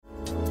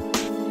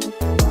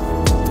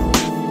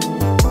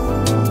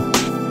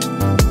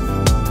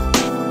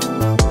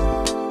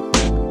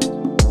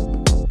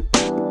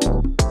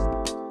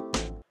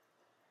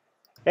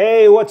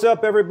what's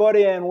up,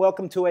 everybody, and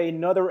welcome to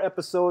another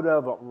episode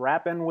of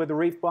Rappin' with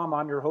Reef Bum.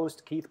 I'm your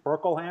host, Keith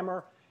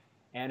Perkelhammer,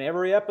 and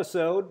every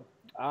episode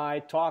I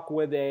talk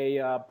with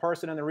a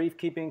person in the reef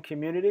keeping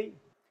community.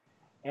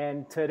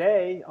 And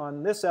today,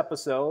 on this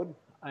episode,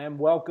 I am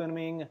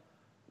welcoming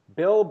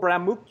Bill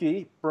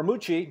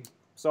Bramucci.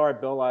 Sorry,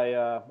 Bill,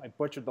 I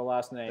butchered the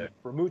last name.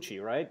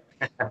 Bramucci, right?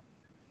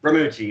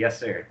 Bramucci, yes,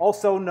 sir.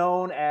 Also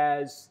known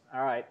as,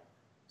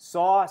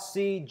 Saw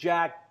C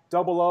Jack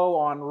 00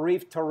 on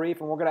Reef to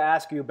Reef, and we're going to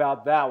ask you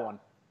about that one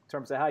in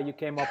terms of how you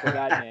came up with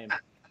that name.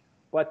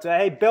 But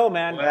hey, Bill,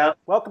 man,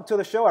 welcome to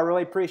the show. I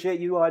really appreciate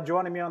you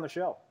joining me on the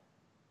show.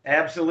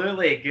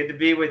 Absolutely. Good to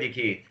be with you,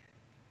 Keith.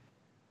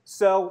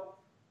 So,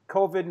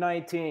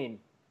 COVID-19.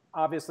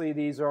 Obviously,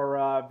 these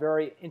are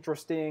very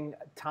interesting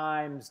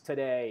times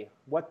today.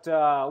 What's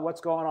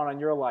going on in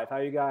your life? How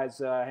are you guys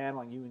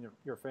handling, you and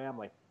your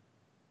family?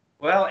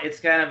 Well, it's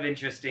kind of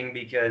interesting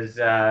because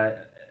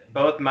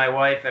both my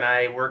wife and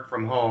I work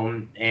from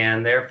home,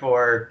 and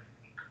therefore,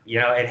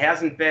 it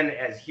hasn't been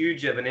as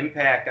huge of an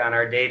impact on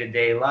our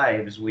day-to-day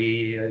lives.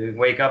 We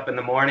wake up in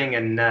the morning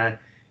and,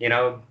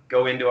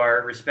 go into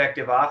our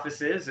respective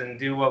offices and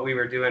do what we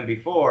were doing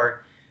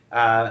before.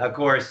 Of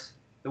course,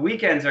 the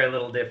weekends are a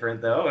little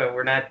different, though.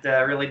 We're not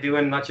really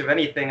doing much of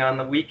anything on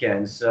the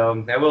weekends.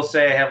 So I will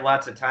say I have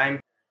lots of time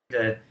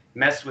to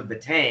mess with the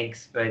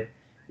tanks, but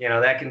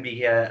that can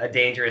be a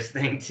dangerous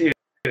thing too.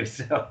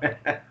 So,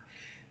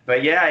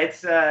 but yeah,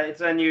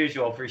 it's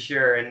unusual for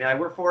sure. And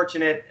we're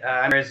fortunate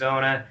in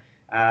Arizona.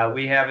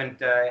 We haven't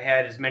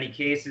had as many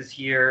cases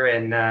here,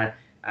 and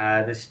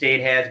the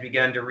state has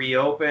begun to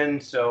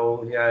reopen.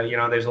 So,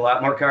 there's a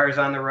lot more cars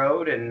on the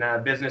road,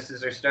 and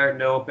businesses are starting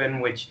to open,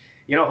 which,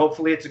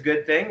 hopefully it's a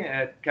good thing.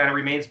 It kind of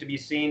remains to be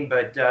seen,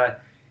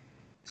 but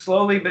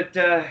slowly, but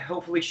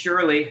hopefully,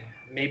 surely,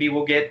 maybe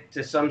we'll get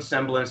to some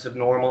semblance of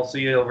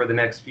normalcy over the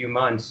next few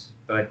months.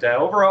 But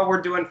overall,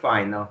 we're doing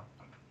fine, though.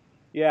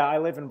 Yeah, I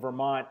live in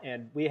Vermont,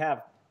 and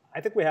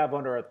I think we have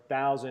under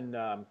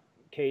 1,000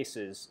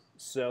 cases.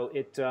 So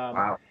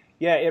Wow.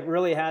 Yeah, it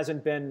really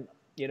hasn't been,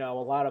 a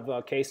lot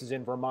of cases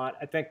in Vermont.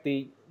 I think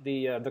the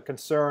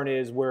concern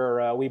is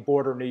where we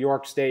border New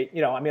York State.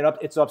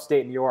 It's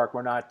upstate New York.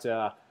 We're not,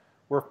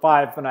 we're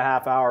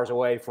 5.5 hours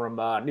away from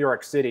New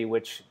York City,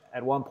 which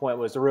at one point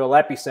was the real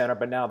epicenter,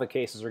 but now the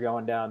cases are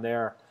going down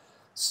there.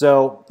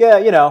 So,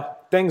 yeah,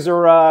 things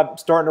are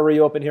starting to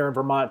reopen here in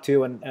Vermont,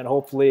 too, and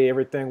hopefully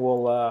everything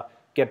will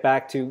get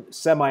back to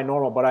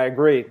semi-normal. But I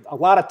agree, a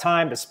lot of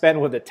time to spend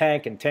with the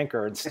tank and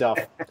tinker and stuff.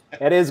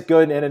 It is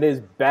good and it is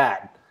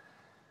bad.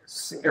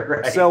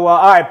 Right. So,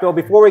 all right, Bill,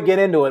 before we get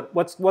into it,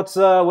 what's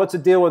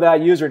the deal with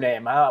that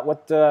username?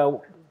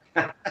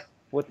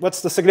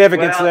 What's the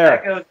significance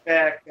there?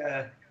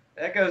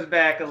 That goes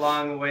back a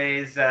long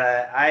ways.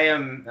 I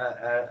am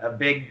a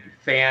big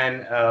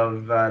fan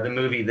of the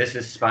movie This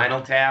Is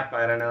Spinal Tap.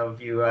 I don't know if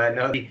you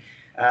know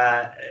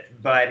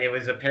but it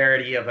was a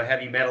parody of a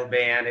heavy metal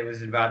band. It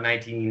was about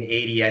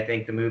 1980, I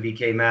think the movie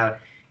came out.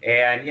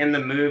 And in the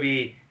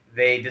movie,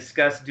 they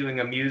discussed doing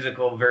a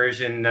musical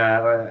version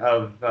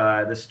of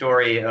the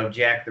story of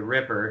Jack the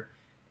Ripper.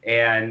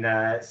 And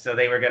so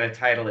they were going to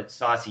title it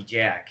Saucy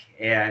Jack.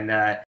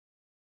 And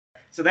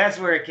so that's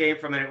where it came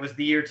from, and it was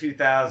the year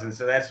 2000,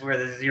 so that's where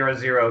the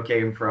 00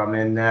 came from.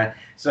 And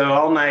so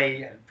all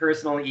my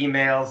personal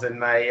emails and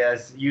my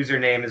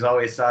username is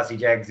always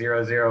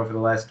SaucyJack00 for the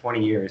last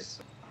 20 years.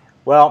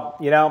 Well,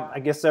 I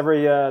guess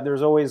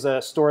there's always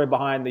a story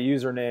behind the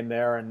username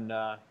there, and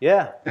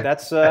yeah,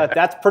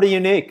 that's pretty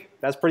unique.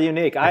 That's pretty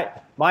unique.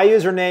 My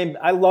username,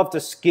 I love to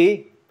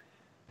ski,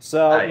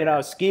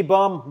 so ski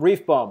bum,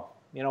 reef bum.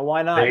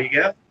 Why not? There you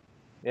go.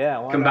 Yeah,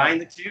 why combine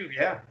not? the two.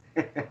 Yeah.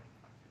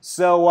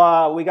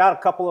 So we got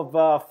a couple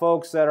of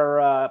folks that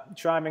are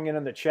chiming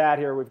in the chat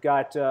here. We've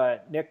got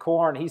Nick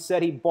Korn. He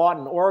said he bought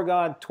an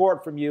Oregon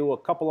tort from you a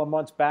couple of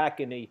months back,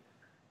 and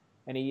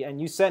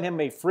you sent him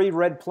a free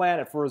red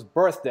planet for his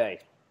birthday.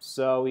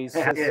 So he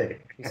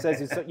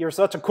says you're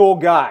such a cool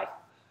guy.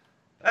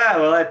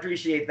 Well, I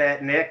appreciate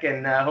that, Nick,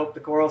 and hope the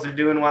corals are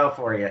doing well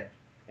for you.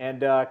 And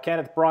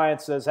Kenneth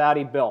Bryant says,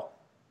 howdy, Bill.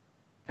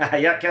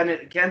 Yeah,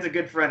 Ken's a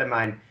good friend of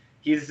mine.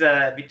 He's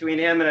between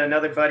him and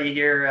another buddy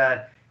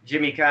here,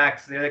 Jimmy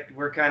Cox.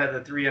 We're kind of the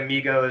three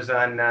amigos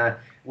on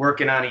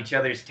working on each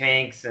other's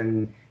tanks,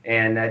 and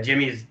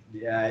Jimmy's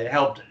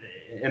helped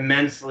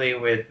immensely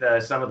with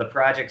some of the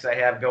projects I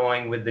have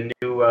going with the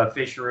new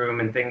fish room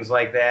and things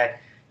like that.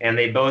 And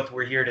they both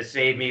were here to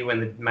save me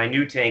when my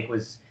new tank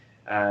was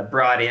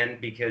brought in,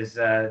 because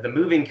the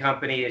moving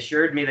company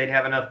assured me they'd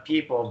have enough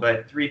people,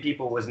 but 3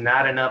 people was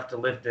not enough to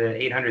lift an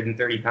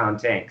 830-pound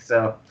tank.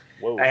 So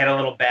whoa. I had a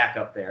little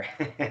backup there.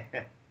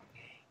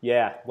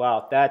 Yeah,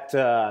 wow,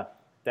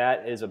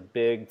 that is a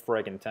big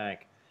friggin'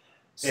 tank.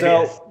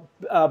 So,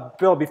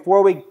 Bill,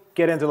 before we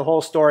get into the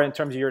whole story in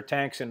terms of your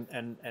tanks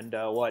and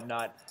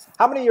whatnot,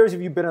 how many years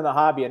have you been in the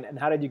hobby, and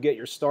how did you get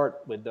your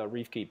start with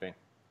reef keeping?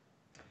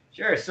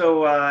 Sure.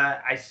 So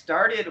I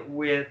started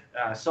with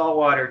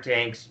saltwater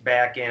tanks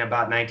back in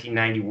about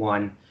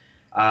 1991.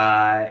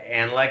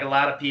 And like a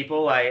lot of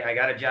people, I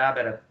got a job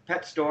at a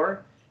pet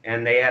store.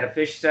 and they had a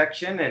fish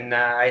section, and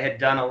I had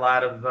done a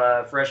lot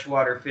of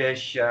freshwater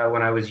fish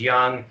when I was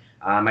young.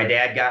 My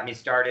dad got me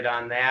started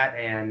on that,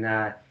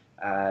 and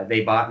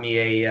they bought me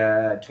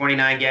a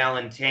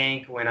 29-gallon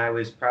tank when I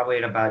was probably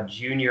in about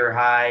junior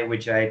high,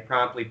 which I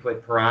promptly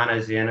put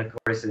piranhas in, of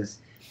course, as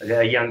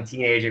a young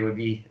teenager would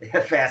be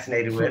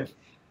fascinated with.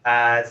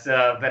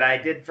 But I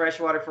did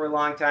freshwater for a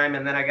long time,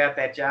 and then I got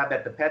that job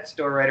at the pet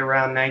store right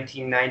around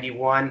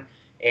 1991,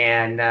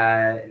 and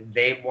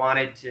they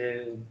wanted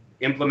to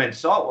implement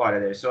saltwater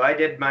there. So I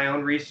did my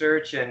own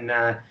research and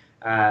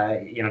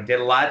did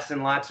lots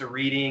and lots of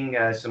reading,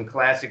 some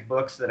classic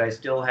books that I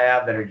still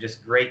have that are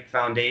just great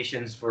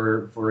foundations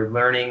for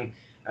learning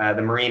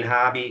the marine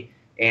hobby.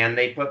 And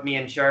they put me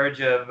in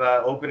charge of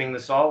opening the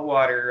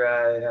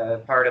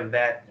saltwater part of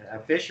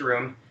that fish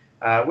room,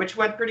 which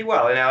went pretty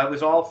well. Now, it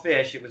was all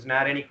fish. It was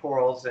not any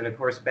corals. And, of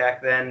course,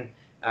 back then,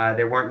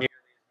 there weren't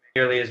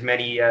nearly as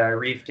many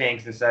reef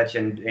tanks and such.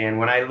 And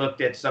when I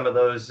looked at some of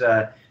those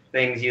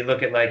things, you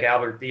look at like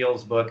Albert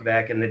Thiel's book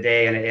back in the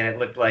day, and it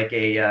looked like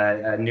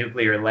a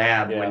nuclear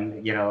lab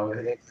when, you know,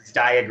 it's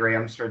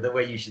diagrams for the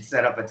way you should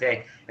set up a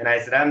tank. And I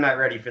said, I'm not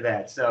ready for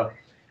that. So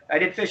I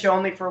did fish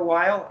only for a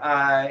while.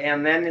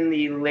 And then in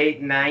the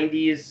late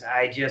 90s,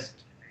 I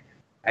just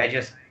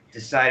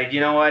decided, you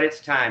know what, it's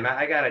time.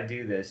 I got to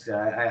do this.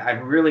 I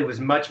really was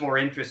much more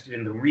interested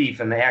in the reef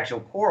and the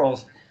actual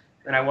corals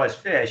than I was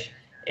fish.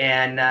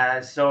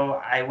 And so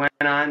I went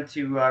on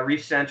to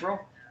Reef Central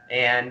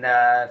and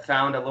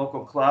found a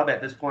local club.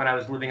 At this point, I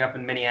was living up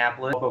in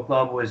Minneapolis. The local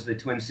club was the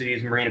Twin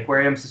Cities Marine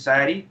Aquarium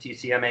Society,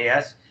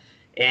 TCMAS.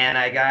 And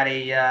I got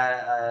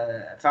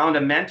found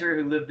a mentor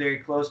who lived very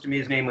close to me.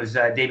 His name was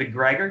David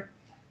Greiger.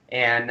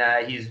 And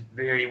he's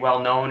very well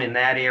known in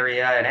that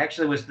area, and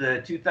actually was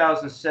the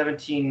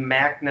 2017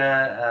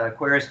 MACNA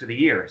Aquarist of the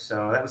Year.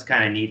 So that was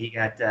kind of neat. He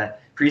got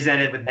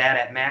presented with that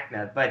at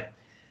MACNA. But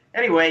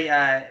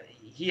anyway,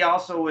 he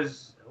also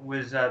was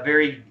a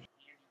very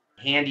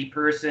handy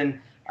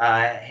person,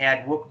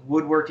 had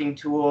woodworking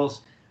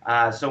tools.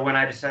 So when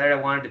I decided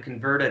I wanted to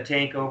convert a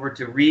tank over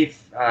to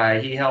reef,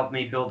 he helped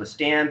me build a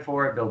stand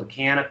for it, build a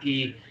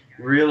canopy,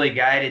 really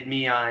guided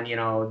me on, you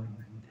know,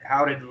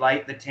 how to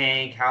light the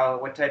tank,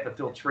 what type of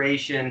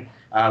filtration.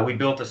 We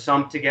built a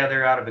sump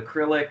together out of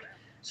acrylic.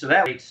 So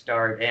that was a great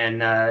start. And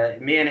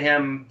me and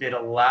him did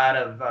a lot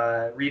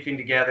of reefing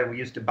together. We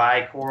used to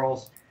buy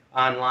corals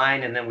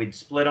online, and then we'd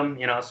split them,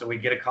 you know, so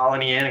we'd get a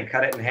colony in and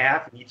cut it in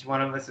half, and each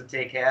one of us would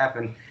take half,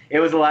 and it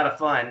was a lot of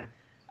fun.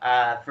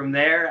 From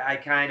there, I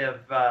kind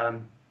of,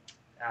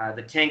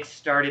 the tanks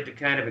started to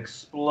kind of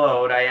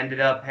explode. I ended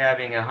up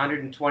having a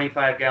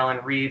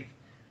 125-gallon reef,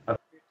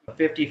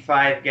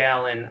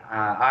 55-gallon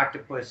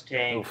octopus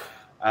tank,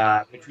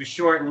 which was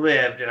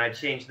short-lived, and I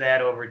changed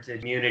that over to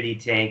community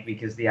tank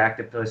because the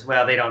octopus,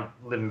 well, they don't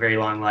live a very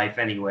long life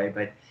anyway.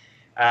 But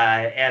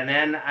and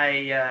then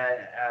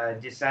I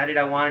decided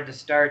I wanted to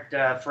start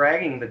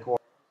fragging the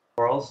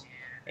corals,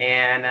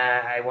 and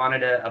I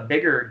wanted a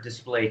bigger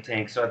display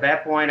tank. So at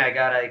that point, I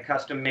got a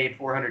custom-made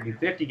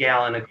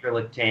 450-gallon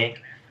acrylic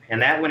tank,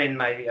 and that went in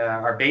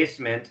our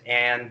basement.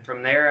 And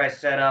from there, I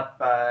set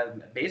up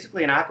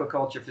basically an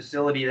aquaculture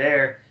facility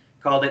there,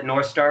 called it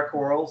North Star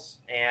Corals,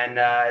 and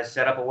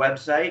set up a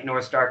website,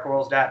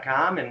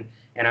 northstarcorals.com,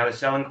 and I was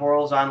selling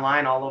corals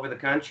online all over the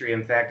country.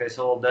 In fact, I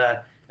sold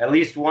at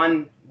least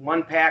one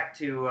pack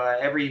to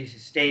every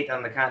state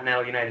on the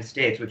continental United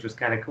States, which was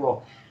kind of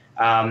cool.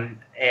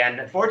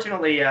 And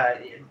fortunately,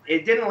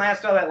 it didn't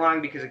last all that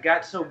long because it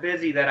got so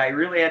busy that I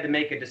really had to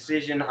make a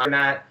decision on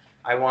not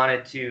I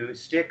wanted to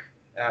stick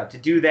to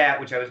do that,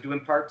 which I was doing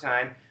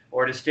part-time,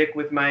 or to stick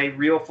with my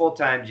real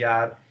full-time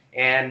job.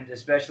 And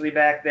especially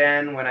back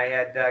then when I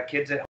had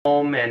kids at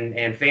home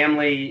and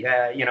family,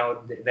 you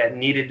know, that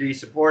needed to be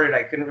supported,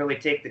 I couldn't really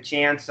take the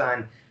chance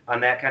on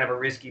that kind of a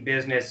risky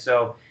business.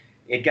 So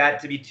it got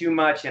to be too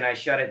much, and I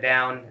shut it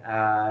down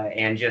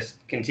and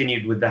just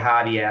continued with the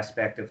hobby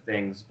aspect of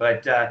things.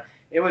 But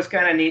it was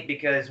kind of neat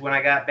because when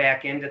I got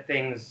back into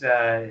things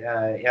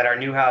at our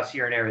new house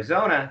here in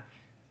Arizona,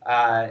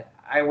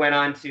 I went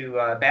on to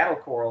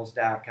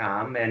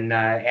battlecorals.com, and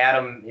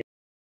Adam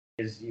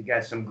you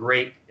got some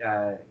great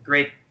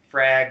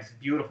frags,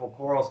 beautiful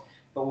corals.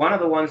 But one of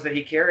the ones that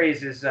he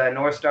carries is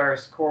North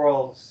Star's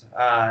Corals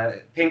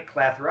Pink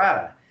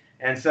Clathrata.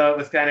 And so it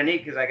was kind of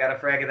neat because I got a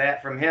frag of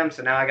that from him.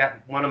 So now I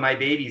got one of my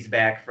babies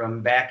back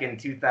from back in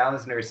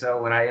 2000 or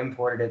so when I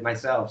imported it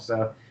myself.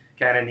 So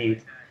kind of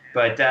neat.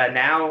 But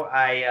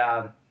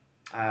now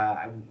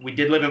we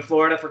did live in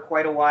Florida for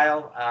quite a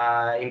while,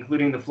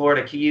 including the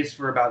Florida Keys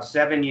for about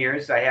 7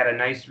 years. I had a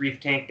nice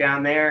reef tank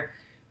down there.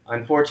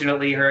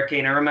 Unfortunately,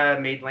 Hurricane Irma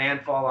made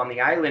landfall on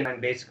the island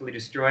and basically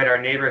destroyed our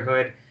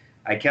neighborhood.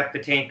 I kept the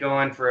tank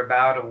going for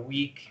about a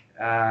week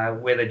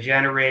with a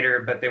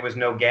generator, but there was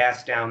no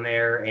gas down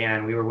there,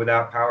 and we were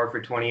without power for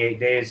 28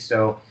 days.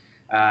 So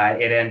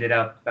it ended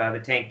up,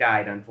 the tank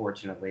died,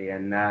 unfortunately.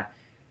 And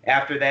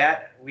after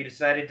that, we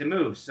decided to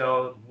move.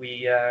 So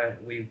we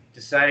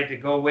decided to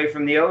go away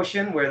from the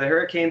ocean where the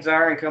hurricanes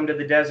are and come to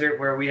the desert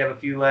where we have a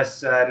few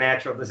less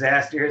natural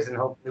disasters, and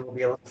hopefully we'll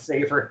be a little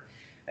safer.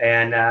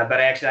 And but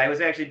actually, I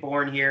was actually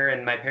born here,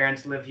 and my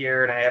parents live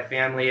here, and I have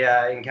family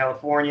in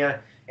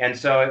California. And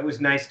so it was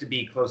nice to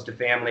be close to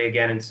family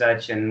again and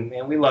such. And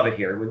we love it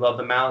here. We love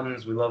the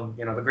mountains. We love,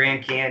 you know, the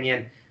Grand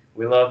Canyon.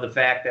 We love the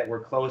fact that we're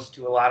close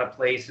to a lot of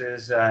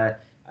places,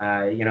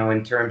 you know,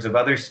 in terms of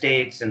other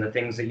states and the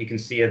things that you can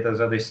see at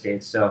those other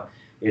states. So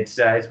it's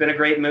been a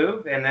great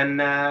move. And then,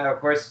 of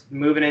course,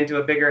 moving into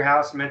a bigger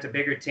house meant a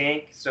bigger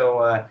tank.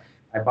 So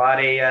I bought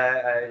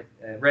a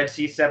Red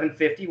Sea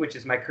 750, which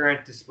is my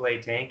current display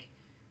tank,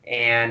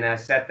 and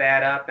set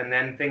that up. And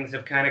then things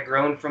have kind of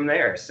grown from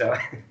there. So.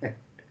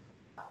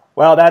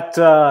 Well,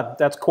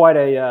 that's quite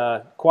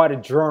a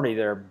journey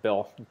there,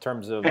 Bill, in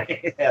terms of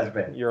it has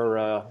been.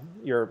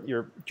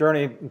 your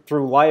journey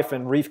through life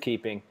and reef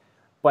keeping.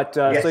 But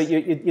yes. So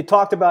you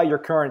talked about your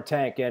current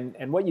tank,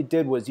 and what you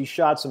did was you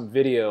shot some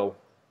video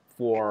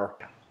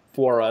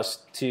for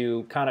us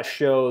to kind of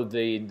show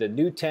the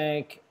new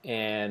tank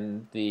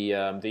and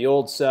the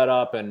old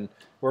setup. And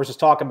we were just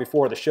talking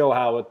before the show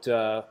how it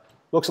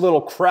looks a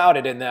little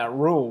crowded in that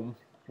room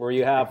where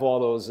you have all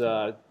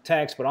those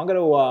tanks. But I'm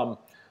going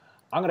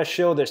to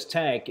show this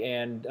tank,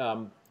 and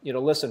you know,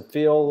 listen,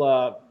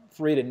 feel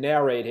free to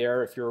narrate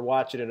here if you're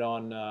watching it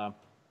on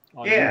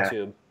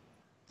YouTube.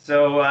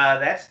 So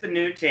that's the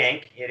new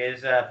tank. It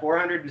is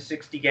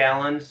 460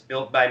 gallons,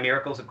 built by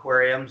Miracles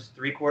Aquariums,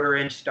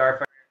 3/4-inch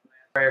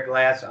Starfire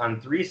glass on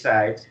 3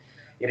 sides.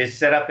 It is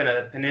set up in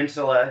a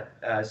peninsula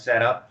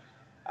setup.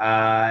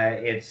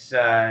 It's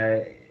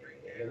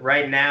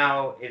right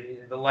now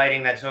the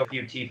lighting that's over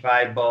few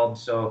T5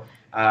 bulbs. So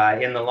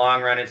in the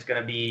long run, it's going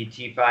to be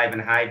T5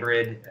 and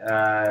hybrid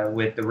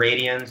with the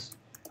Radians.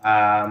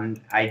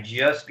 I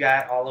just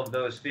got all of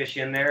those fish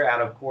in there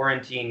out of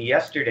quarantine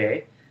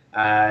yesterday.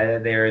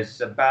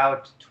 There's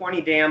about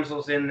 20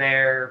 damsels in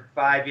there,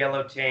 5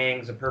 yellow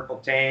tangs, a purple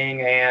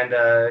tang, and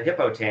a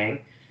hippo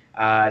tang.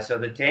 So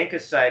the tank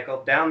is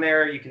cycled. Down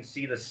there you can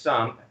see the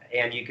sump,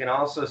 and you can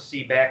also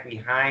see back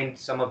behind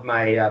some of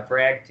my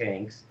frag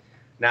tanks.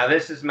 Now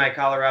this is my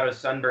Colorado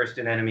Sunburst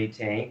Anemone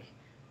tank.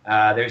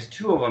 There's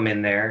 2 of them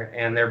in there,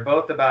 and they're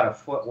both about a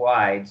foot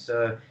wide,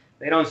 so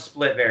they don't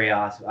split very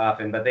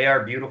often, but they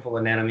are beautiful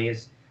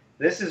anemones.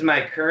 This is my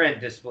current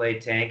display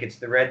tank. It's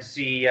the Red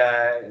Sea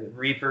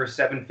Reefer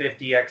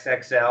 750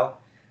 XXL.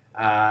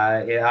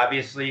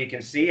 Obviously, you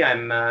can see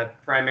I'm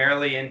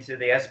primarily into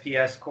the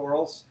SPS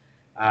corals.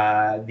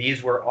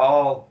 These were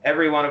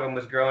every one of them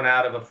was grown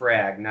out of a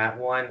frag. Not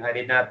one, I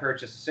did not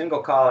purchase a single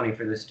colony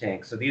for this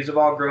tank. So these have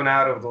all grown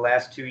out over the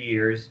last 2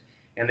 years,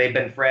 and they've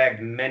been fragged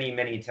many,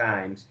 many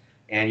times.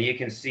 And you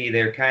can see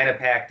they're kind of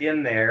packed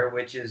in there,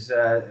 which is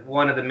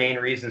one of the main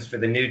reasons for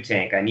the new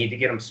tank. I need to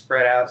get them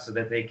spread out so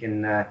that they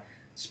can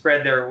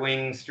spread their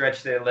wings,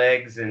 stretch their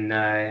legs,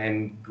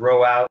 and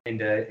grow out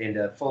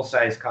into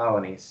full-size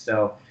colonies.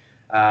 So,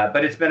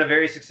 but it's been a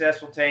very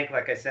successful tank.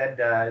 Like I said,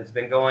 it's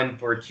been going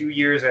for 2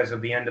 years as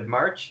of the end of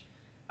March.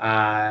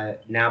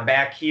 Now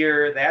back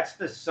here, that's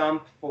the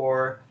sump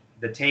for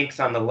the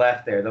tanks on the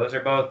left there. Those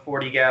are both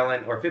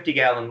 40-gallon or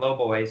 50-gallon low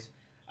boys.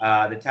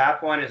 The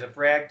top one is a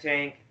frag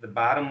tank. The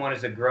bottom one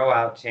is a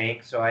grow-out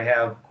tank. So I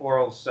have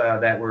corals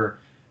that were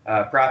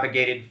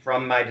propagated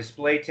from my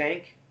display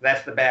tank.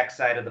 That's the back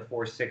side of the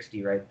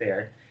 460 right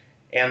there.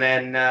 And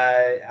then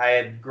I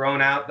had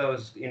grown out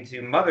those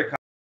into mother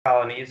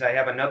colonies. I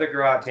have another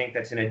grow-out tank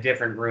that's in a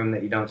different room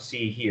that you don't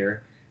see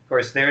here. Of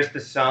course, there's the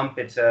sump.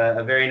 It's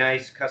a very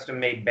nice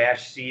custom-made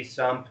Bash C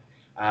sump.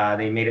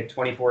 They made it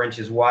 24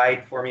 inches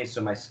wide for me,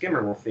 so my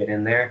skimmer will fit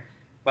in there,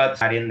 but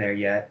it's not in there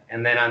yet.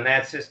 And then on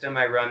that system,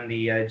 I run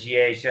the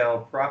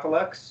GHL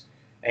Profilux,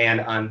 and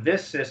on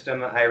this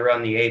system, I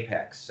run the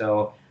Apex.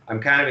 So I'm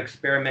kind of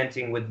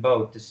experimenting with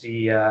both to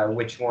see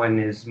which one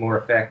is more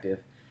effective.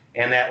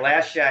 And that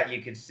last shot,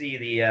 you could see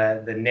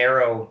the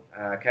narrow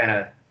kind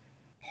of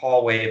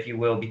hallway, if you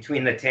will,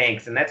 between the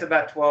tanks, and that's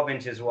about 12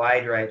 inches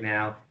wide right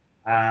now.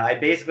 I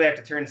basically have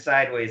to turn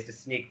sideways to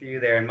sneak through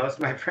there, and most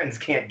of my friends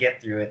can't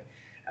get through it.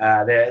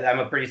 I'm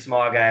a pretty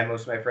small guy.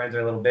 Most of my friends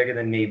are a little bigger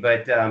than me,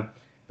 but in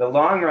the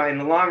long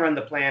run,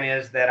 the plan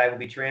is that I will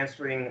be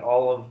transferring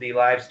all of the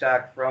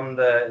livestock from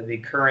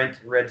the current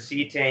Red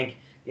Sea tank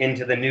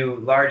into the new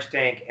large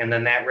tank, and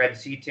then that Red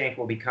Sea tank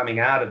will be coming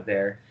out of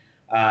there.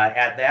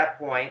 At that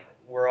point,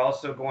 we're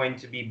also going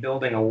to be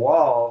building a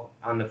wall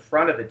on the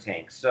front of the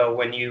tank. So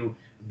when you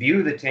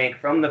view the tank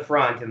from the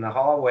front in the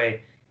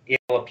hallway, it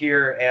will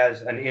appear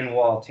as an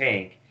in-wall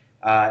tank.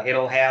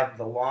 It'll have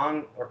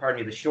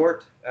the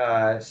short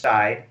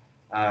side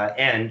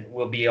end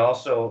will be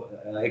also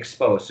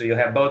exposed. So you'll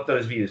have both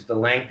those views, the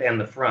length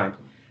and the front.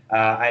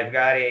 I've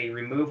got a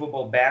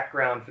removable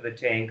background for the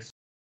tanks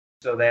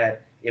so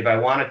that if I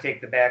want to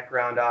take the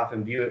background off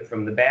and view it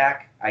from the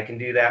back, I can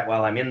do that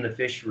while I'm in the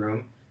fish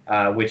room,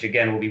 which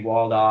again will be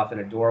walled off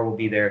and a door will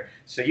be there.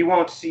 So you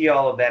won't see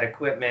all of that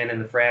equipment and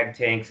the frag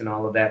tanks and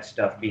all of that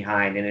stuff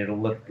behind, and it'll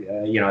look,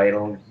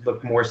 it'll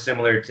look more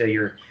similar to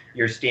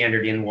your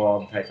standard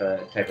in-wall type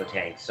of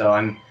tank. So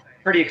I'm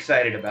pretty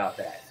excited about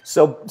that.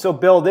 So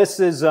Bill, this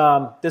is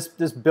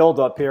this build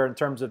up here in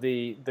terms of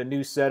the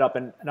new setup,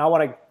 and I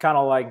want to kind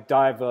of like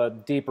dive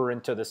deeper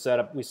into the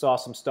setup. We saw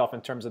some stuff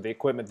in terms of the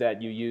equipment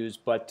that you use,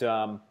 but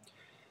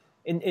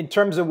in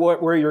terms of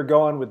where you're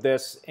going with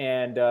this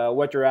and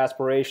what your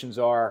aspirations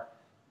are,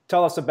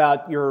 tell us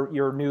about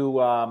your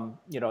new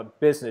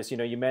business.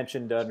 You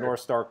mentioned Sure.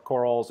 North Star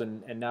Corals,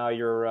 and now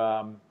you're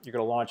going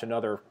to launch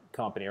another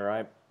company,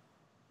 right?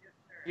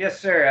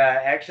 Yes, sir.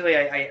 Actually,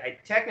 I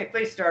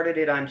technically started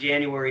it on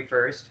January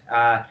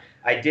 1st.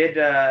 I did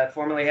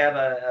formerly have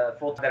a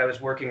full-time that I was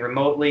working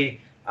remotely.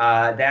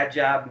 That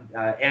job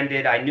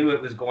ended. I knew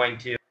it was going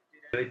to.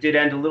 It did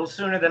end a little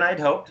sooner than I'd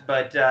hoped,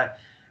 but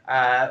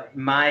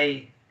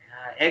my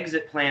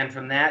exit plan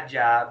from that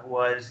job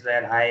was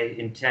that I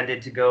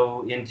intended to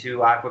go into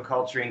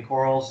aquaculturing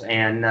corals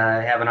and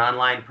have an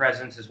online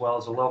presence as well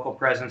as a local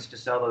presence to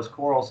sell those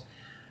corals.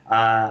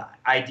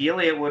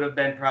 Ideally, it would have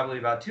been probably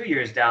about 2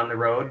 years down the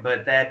road,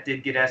 but that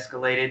did get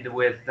escalated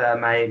with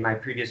my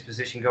previous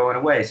position going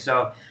away.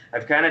 So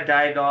I've kind of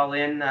dived all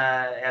in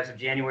as of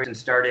January and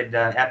started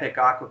Epic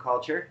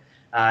Aquaculture.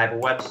 I have a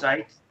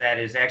website that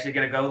is actually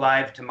going to go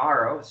live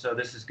tomorrow, so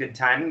this is good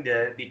timing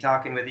to be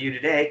talking with you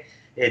today.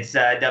 It's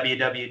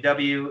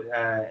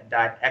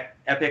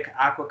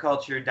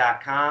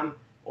www.epicaquaculture.com,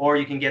 or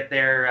you can get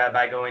there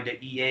by going to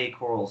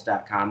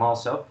eacorals.com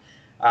also.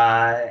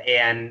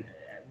 And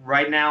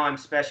right now I'm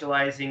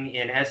specializing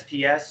in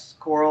SPS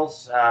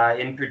corals,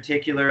 in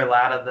particular a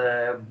lot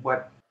of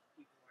what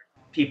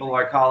people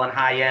are calling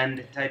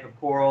high-end type of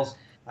corals.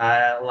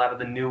 A lot of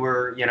the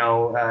newer,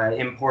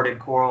 imported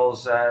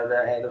corals,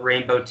 the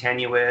rainbow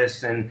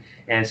tenuis and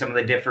some of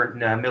the different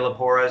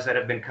milliporas that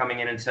have been coming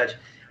in and such.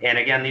 And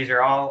again, these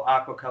are all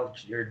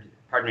aquacultured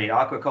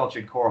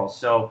corals.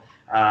 So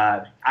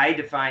I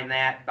define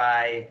that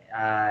by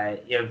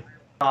if a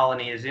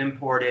colony is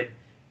imported,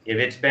 if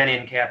it's been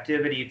in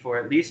captivity for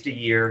at least a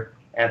year,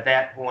 at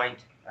that point,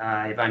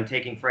 if I'm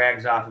taking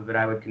frags off of it,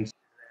 I would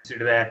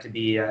consider that to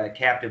be a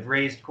captive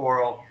raised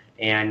coral,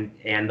 and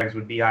those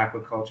would be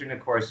aquaculture. And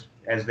of course,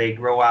 as they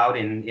grow out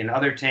in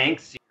other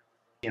tanks,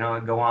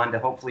 go on to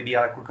hopefully be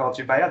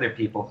aquacultured by other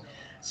people.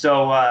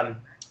 So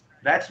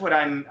that's what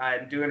I'm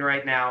doing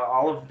right now.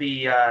 All of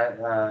the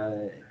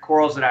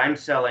corals that I'm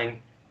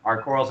selling are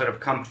corals that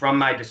have come from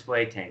my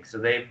display tank. So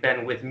they've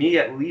been with me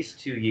at least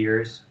 2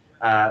 years.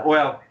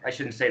 Well, I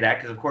shouldn't say that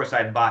because, of course,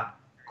 I bought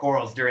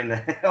corals during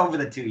over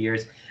the 2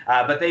 years.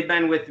 But they've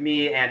been with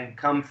me and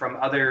come from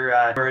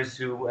other growers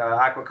who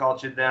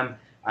aquacultured them.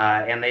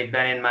 And they've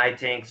been in my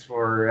tanks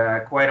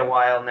for quite a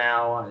while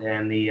now.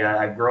 And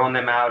I've grown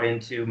them out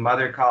into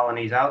mother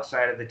colonies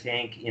outside of the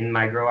tank in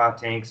my grow out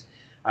tanks.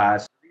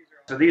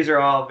 So these are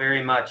all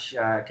very much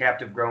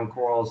captive grown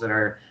corals that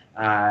are,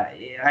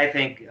 I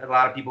think a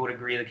lot of people would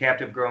agree, the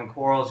captive grown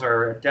corals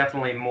are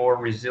definitely more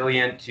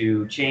resilient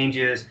to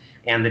changes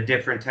and the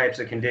different types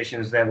of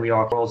conditions that we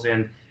all corals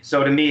in.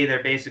 So to me,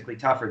 they're basically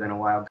tougher than a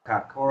wild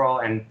caught coral,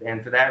 and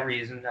for that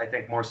reason, I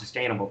think more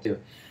sustainable too.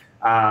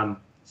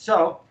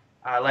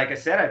 Like I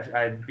said,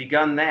 I've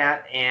begun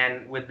that,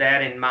 and with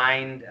that in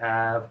mind,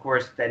 of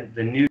course,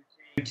 the new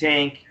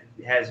tank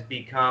has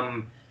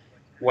become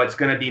what's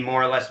going to be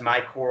more or less my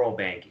coral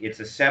bank.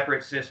 It's a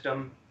separate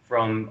system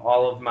from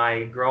all of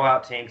my grow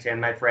out tanks and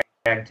my frag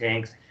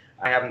tanks.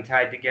 I have them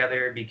tied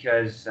together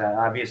because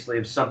obviously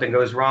if something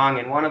goes wrong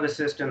in one of the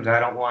systems, I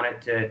don't want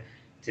it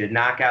to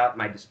knock out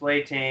my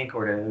display tank,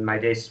 or my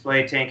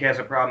display tank has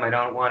a problem, I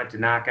don't want it to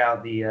knock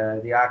out the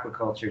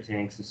aquaculture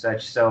tanks and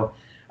such. So,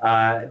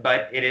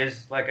 but it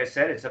is, like I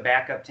said, it's a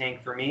backup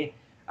tank for me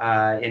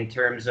in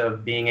terms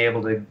of being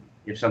able to,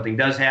 if something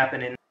does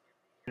happen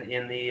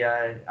in the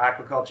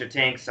aquaculture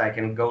tanks, I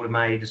can go to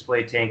my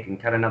display tank and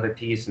cut another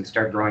piece and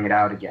start growing it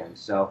out again.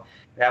 So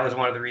that was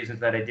one of the reasons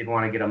that I did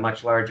want to get a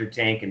much larger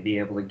tank and be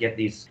able to get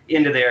these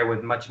into there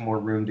with much more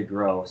room to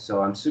grow.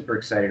 So I'm super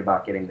excited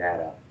about getting that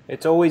up.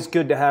 It's always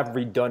good to have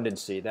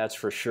redundancy, that's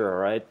for sure,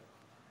 right?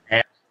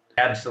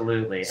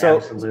 Absolutely,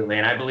 absolutely.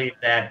 And I believe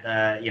that,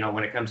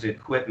 when it comes to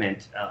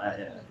equipment,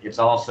 it's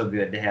also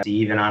good to have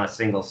even on a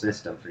single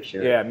system for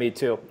sure. Yeah, me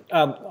too.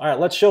 All right,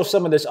 let's show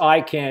some of this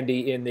eye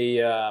candy in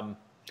the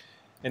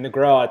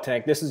grow out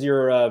tank. This is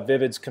your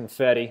Vivids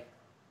confetti.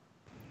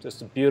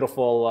 Just a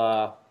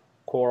beautiful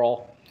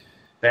coral.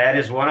 That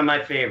is one of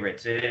my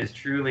favorites. It is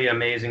truly an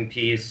amazing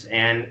piece,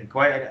 and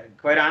quite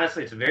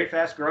honestly, it's a very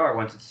fast grower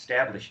once it's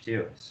established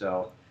too.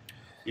 So,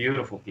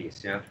 beautiful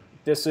piece, yeah.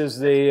 This is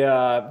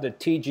the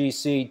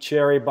TGC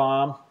Cherry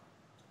Bomb.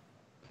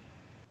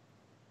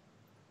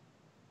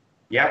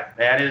 Yep,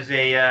 that is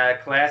a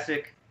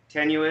classic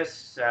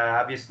tenuis.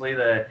 Obviously,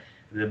 the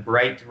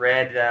bright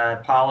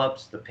red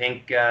polyps, the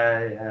pink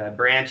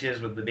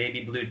branches with the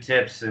baby blue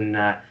tips, and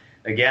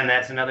again,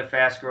 that's another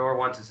fast grower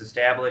once it's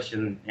established.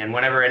 And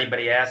whenever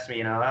anybody asks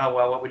me, oh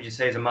well, what would you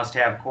say is a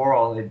must-have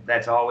coral?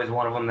 That's always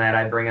one of them that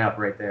I bring up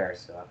right there.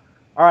 So.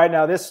 All right,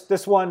 now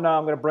this one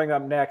I'm going to bring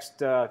up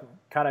next.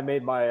 Kind of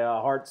made my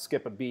heart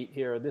skip a beat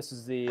here. This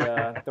is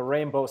the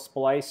Rainbow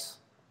Splice.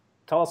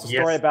 Tell us a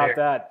story about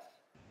that.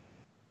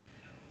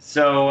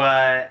 So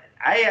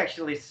I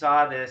actually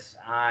saw this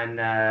on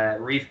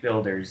Reef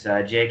Builders,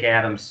 Jake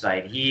Adams'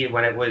 site.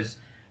 When it was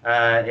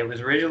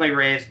originally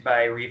raised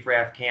by Reef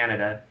Raft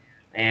Canada,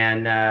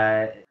 and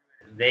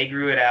they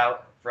grew it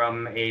out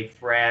from a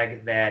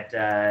frag that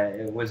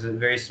it was a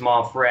very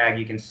small frag.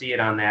 You can see it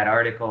on that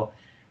article.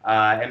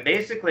 And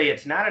basically,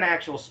 it's not an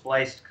actual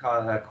spliced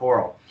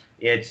coral.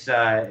 It's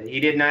he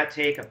did not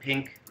take a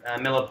pink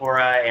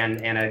millipora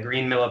and a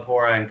green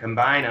millipora and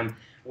combine them.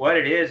 What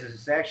it is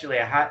it's actually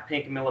a hot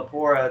pink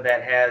millipora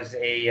that has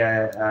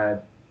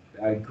a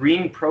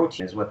green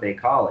protein, is what they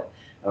call it,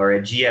 or a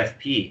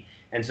GFP.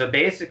 And so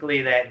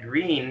basically, that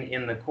green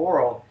in the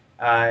coral,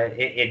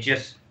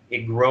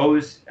 it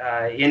grows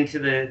into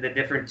the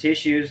different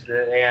tissues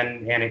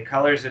and it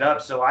colors it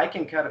up. So I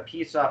can cut a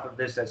piece off of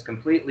this that's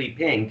completely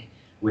pink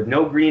with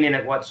no green in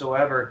it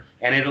whatsoever,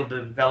 and it'll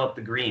develop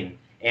the green.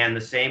 And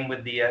the same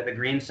with the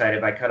green side.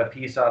 If I cut a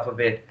piece off of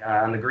it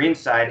on the green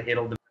side,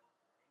 it'll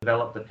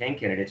develop the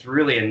pink in it. It's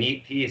really a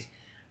neat piece.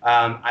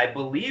 I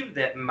believe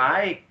that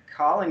my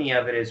colony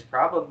of it is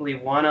probably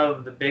one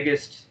of the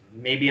biggest,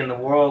 maybe in the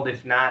world,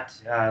 if not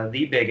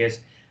the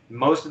biggest.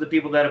 Most of the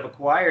people that have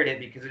acquired it,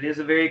 because it is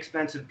a very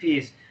expensive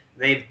piece,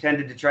 they've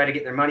tended to try to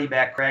get their money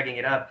back fragging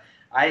it up.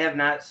 I have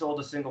not sold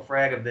a single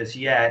frag of this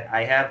yet.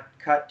 I have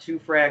cut 2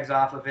 frags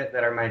off of it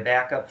that are my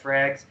backup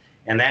frags,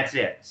 and that's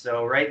it.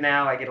 So right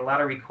now I get a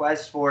lot of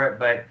requests for it,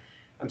 but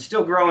I'm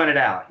still growing it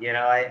out. You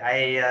know,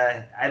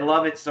 I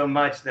love it so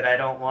much that I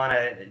don't want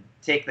to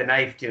take the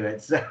knife to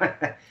it. So,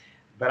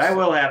 but I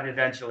will have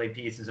eventually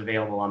pieces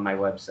available on my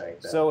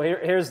website, though. So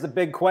here's the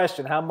big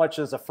question. How much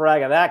is a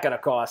frag of that going to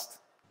cost?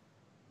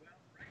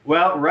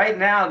 Well, right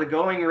now the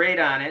going rate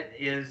on it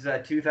is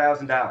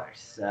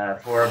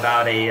 $2,000 for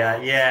about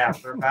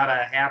for about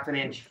a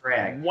half-an-inch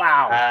frag.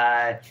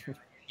 Wow.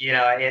 You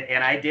know,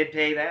 and I did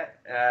pay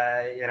that.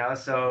 You know,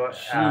 so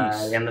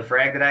and the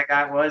frag that I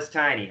got was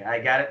tiny.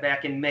 I got it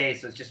back in May,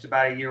 so it's just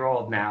about a year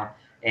old now.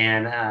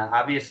 And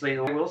obviously,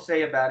 what I will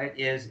say about it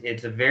is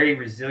it's a very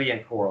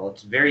resilient coral.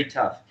 It's very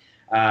tough.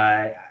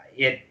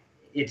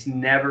 It's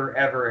never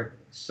ever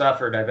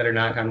suffered. I better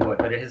knock on wood,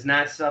 but it has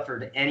not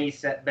suffered any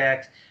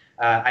setbacks.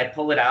 I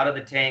pull it out of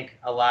the tank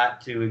a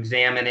lot to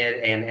examine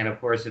it, and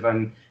of course, if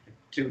I'm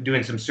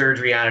doing some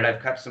surgery on it,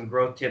 I've cut some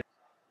growth tips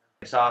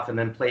off and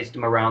then placed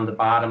them around the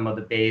bottom of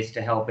the base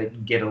to help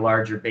it get a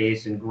larger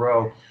base and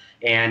grow.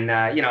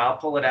 And you know, I'll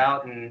pull it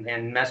out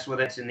and mess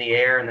with it in the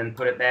air, and then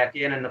put it back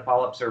in, and the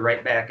polyps are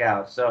right back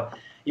out. So,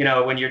 you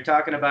know, when you're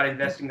talking about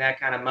investing that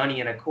kind of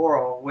money in a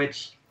coral,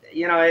 which,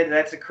 you know,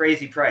 that's a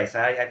crazy price.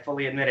 I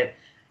fully admit it.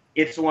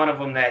 It's one of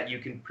them that you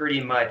can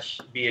pretty much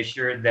be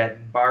assured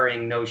that,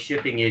 barring no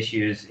shipping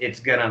issues,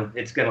 it's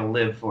gonna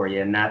live for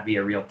you and not be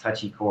a real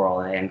touchy coral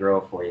and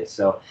grow for you.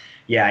 So,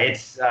 yeah,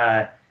 it's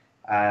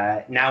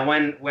now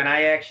when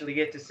I actually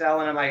get to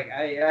selling them,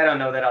 I don't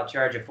know that I'll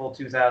charge a full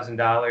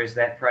 $2,000.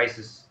 That price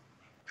is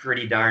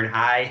pretty darn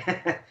high,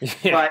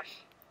 but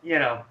you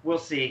know, we'll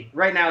see.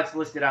 Right now, it's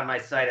listed on my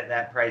site at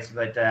that price,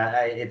 but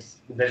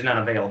there's none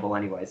available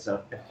anyway.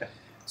 So.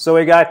 So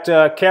we got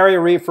Carrier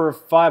Reefer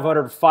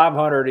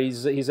 500.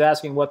 He's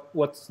asking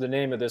what's the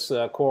name of this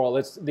coral.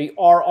 It's the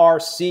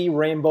RRC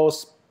Rainbow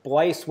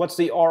Splice. What's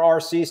the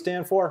RRC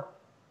stand for?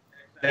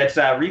 That's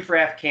Reef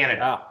Raft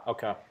Canada. Ah,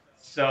 okay.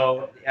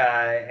 So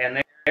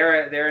and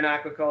they're an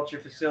aquaculture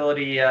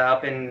facility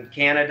up in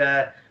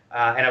Canada,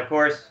 and of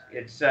course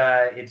it's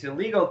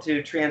illegal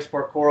to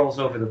transport corals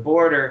over the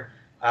border.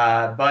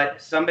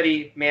 But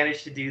somebody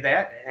managed to do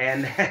that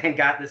and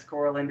got this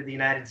coral into the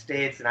United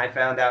States, and I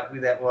found out who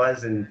that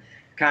was and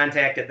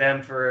contacted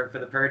them for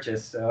the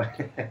purchase. So,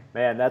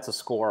 man, that's a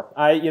score.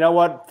 You know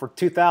what? For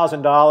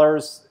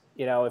 $2,000,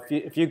 you know,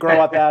 if you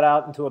grow that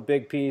out into a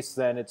big piece,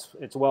 then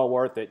it's well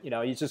worth it. You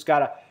know, you just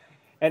gotta.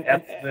 And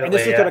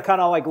this is going to kind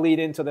of like lead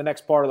into the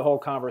next part of the whole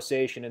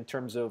conversation in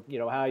terms of, you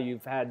know, how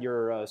you've had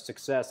your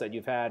success that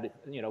you've had,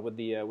 you know, with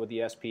the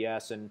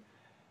SPS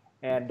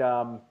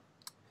and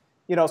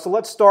you know, so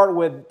let's start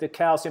with the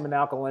calcium and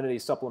alkalinity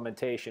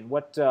supplementation.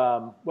 What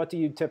do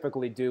you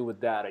typically do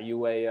with that? Are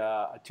you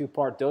a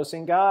 2-part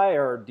dosing guy,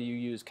 or do you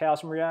use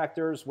calcium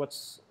reactors? What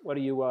are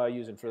you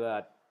using for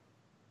that?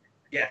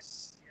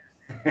 Yes,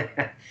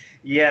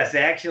 yes,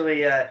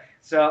 actually.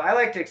 So I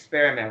like to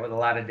experiment with a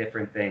lot of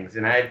different things,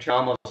 and I've tried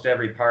almost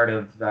every part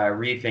of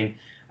reefing.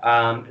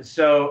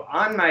 So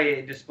on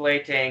my display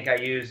tank, I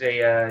use a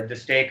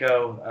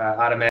Destaco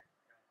automatic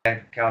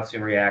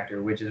calcium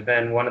reactor, which has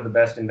been one of the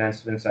best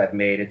investments I've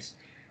made.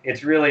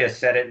 It's really a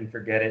set it and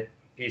forget it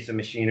piece of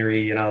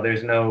machinery. You know,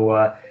 there's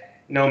no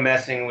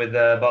messing with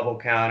the bubble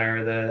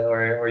counter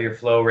or your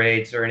flow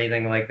rates or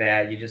anything like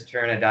that. You just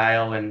turn a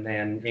dial and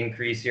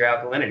increase your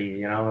alkalinity,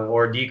 you know,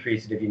 or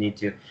decrease it if you need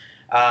to.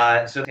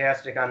 So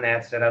fantastic on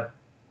that setup.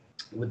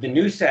 With the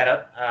new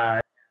setup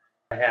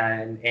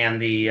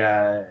and the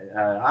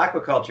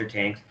aquaculture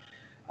tanks,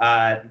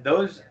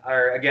 those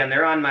are, again,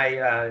 they're on my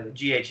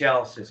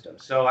GHL system.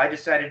 So I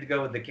decided to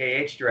go with the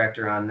KH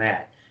Director on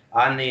that.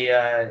 On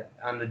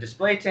the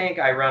display tank,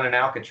 I run an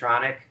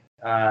Alkatronic,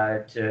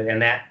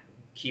 and that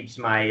keeps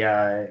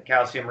my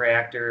calcium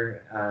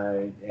reactor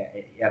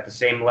at the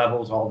same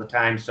levels all the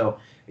time. So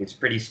it's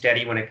pretty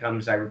steady when it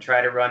comes. I would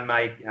try to run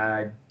my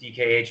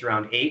DKH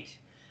around 8.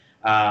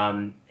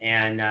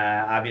 And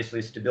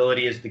obviously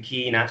stability is the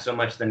key, not so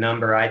much the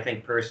number. I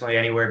think personally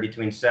anywhere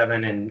between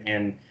 7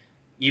 and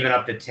even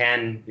up to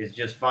 10 is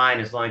just fine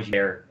as long as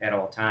you're there at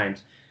all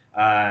times.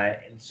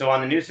 So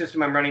on the new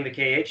system, I'm running the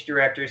KH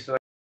Director, so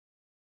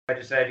I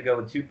decided to go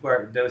with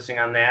 2-part dosing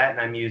on that, and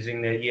I'm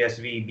using the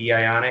ESV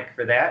Bionic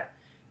for that.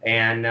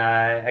 And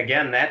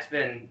again, that's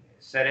been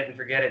set it and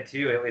forget it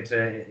too.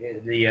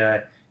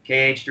 The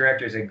KH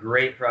Director is a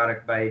great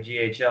product by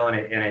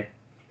GHL, and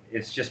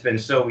it's just been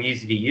so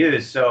easy to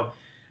use. So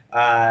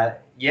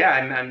yeah,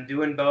 I'm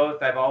doing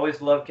both. I've always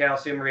loved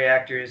calcium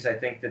reactors. I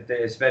think that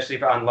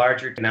especially on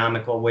larger,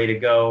 economical way to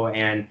go,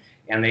 and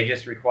they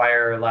just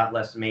require a lot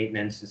less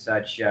maintenance and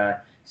such.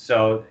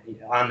 So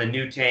on the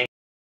new tank,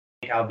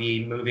 I'll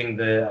be moving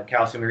the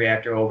calcium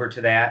reactor over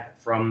to that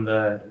from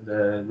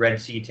the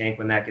Red Sea tank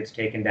when that gets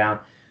taken down.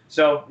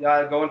 So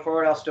going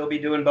forward, I'll still be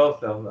doing both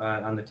though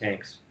on the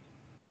tanks.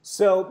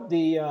 So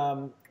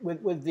the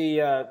with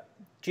the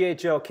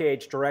GHL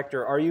KH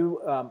Director, are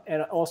you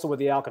and also with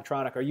the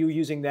Alkatronic, are you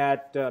using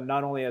that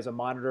not only as a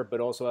monitor but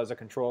also as a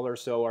controller?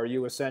 So are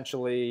you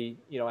essentially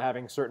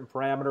having certain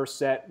parameters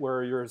set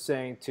where you're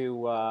saying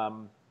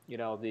to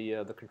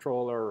the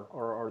controller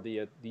or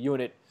the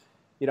unit,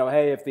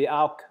 hey, if the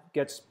alk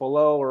gets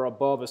below or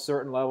above a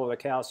certain level, the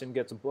calcium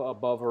gets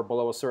above or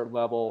below a certain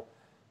level,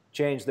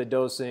 change the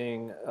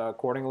dosing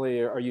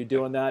accordingly? Are you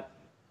doing that?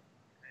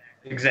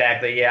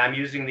 Exactly. Yeah, I'm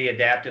using the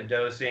adaptive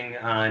dosing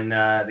on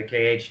the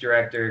KH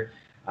Director,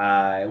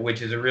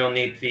 which is a real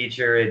neat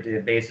feature.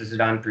 It bases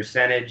it on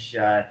percentage.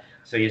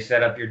 So you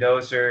set up your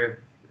doser,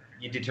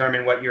 you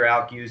determine what your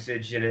alk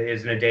usage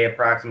is in a day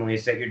approximately, you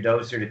set your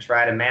doser to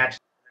try to match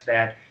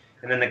that,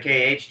 and then the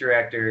KH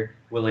Director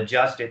will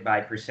adjust it by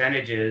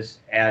percentages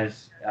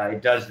as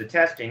it does the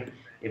testing.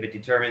 If it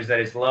determines that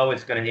it's low,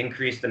 it's going to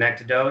increase the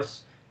next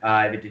dose.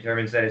 If it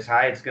determines that it's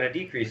high, it's going to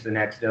decrease the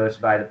next dose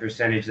by the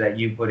percentage that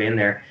you put in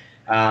there.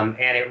 And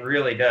it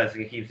really does.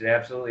 It keeps it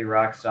absolutely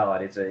rock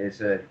solid. It's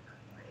a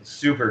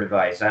super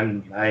device.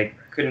 I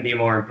couldn't be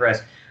more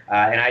impressed.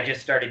 And I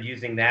just started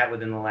using that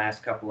within the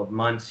last couple of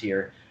months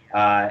here.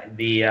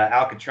 The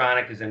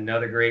Alkatronic is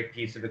another great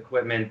piece of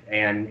equipment,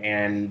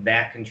 and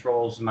that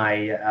controls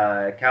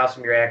my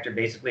calcium reactor.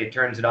 Basically, it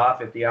turns it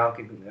off if the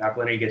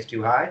alkalinity gets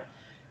too high.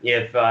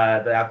 If the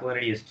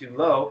alkalinity is too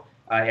low,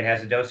 it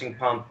has a dosing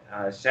pump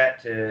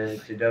set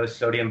to dose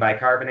sodium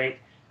bicarbonate.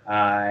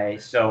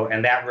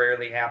 And that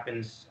rarely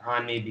happens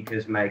on me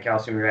because my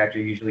calcium reactor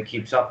usually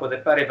keeps up with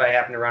it. But if I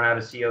happen to run out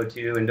of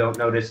CO2 and don't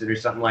notice it or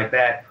something like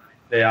that,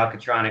 the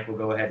Alkatronic will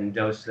go ahead and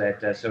dose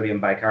that sodium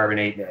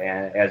bicarbonate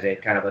as a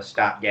kind of a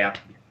stopgap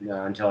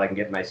until I can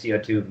get my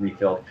CO2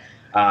 refilled.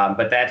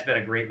 But that's been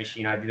a great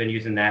machine. I've been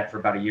using that for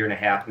about 1.5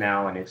 years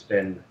now, and it's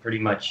been pretty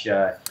much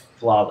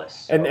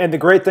flawless. So. And the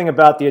great thing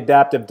about the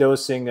adaptive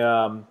dosing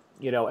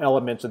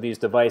elements of these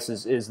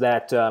devices is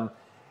that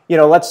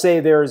let's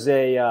say there's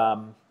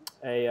a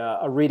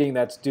reading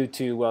that's due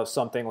to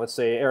something, let's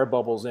say air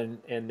bubbles in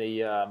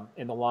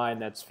the line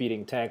that's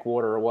feeding tank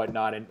water or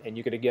whatnot, and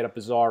you're going to get a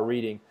bizarre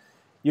reading.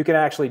 You can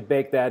actually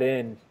bake that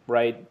in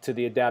right to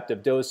the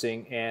adaptive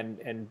dosing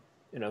and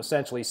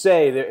essentially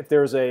say that if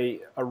there's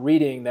a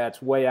reading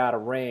that's way out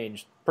of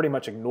range, pretty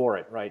much ignore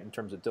it, right, in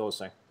terms of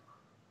dosing.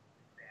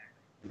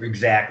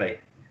 Exactly,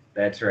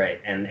 that's right,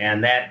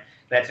 and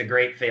that's a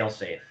great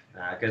fail-safe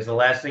because the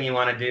last thing you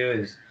want to do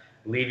is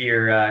leave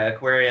your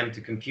aquarium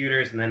to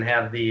computers and then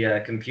have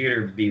the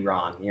computer be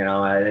wrong.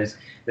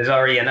 There's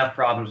already enough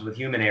problems with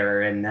human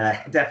error, and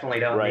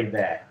definitely don't need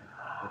that.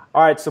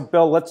 All right, so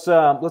Bill, let's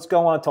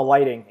go on to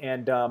lighting.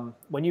 And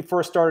when you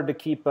first started to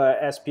keep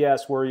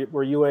SPS,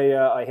 were you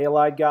a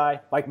halide guy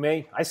like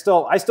me? I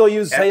still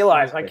use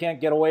halides. I can't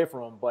get away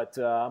from them, but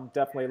I'm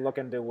definitely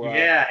looking to.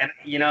 Yeah, and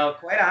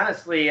quite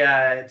honestly,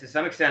 to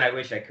some extent, I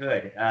wish I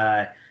could.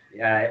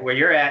 Where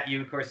you're at,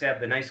 you of course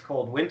have the nice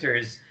cold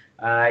winters.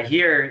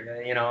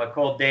 Here, a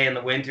cold day in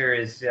the winter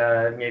is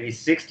maybe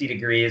 60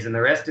 degrees, and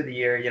the rest of the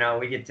year,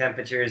 we get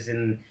temperatures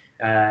in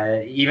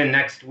even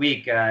next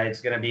week,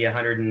 it's going to be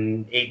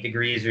 108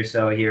 degrees or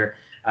so here,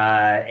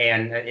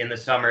 and in the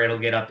summer it'll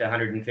get up to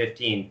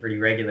 115 pretty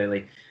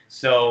regularly.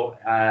 So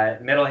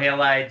metal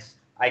halides,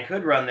 I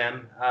could run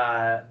them,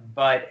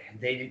 but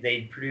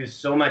they produce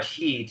so much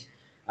heat.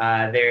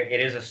 It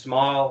is a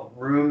small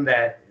room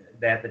that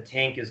the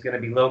tank is going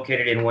to be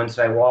located in once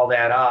I wall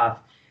that off.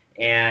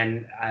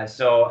 And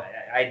so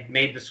I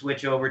made the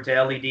switch over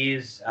to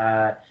LEDs,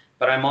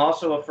 but I'm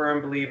also a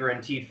firm believer in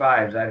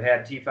T5s. I've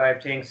had T5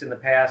 tanks in the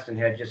past and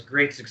had just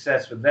great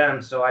success with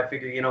them, so I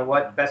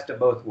figure, best of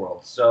both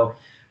worlds. So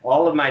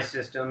all of my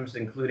systems,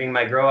 including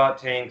my grow-out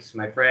tanks,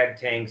 my frag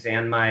tanks,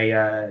 and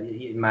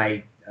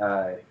my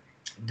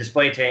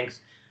display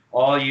tanks,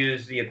 all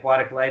use the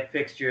aquatic light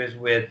fixtures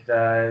with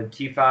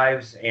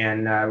T5s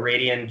and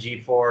Radian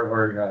G4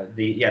 or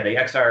the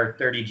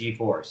XR30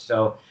 G4s.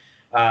 So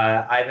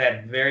I've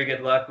had very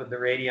good luck with the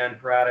Radian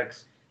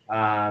products.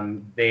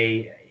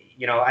 They,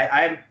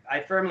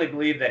 I firmly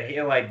believe that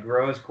halide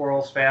grows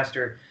corals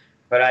faster,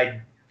 but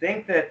I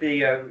think that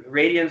the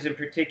radians in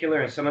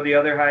particular and some of the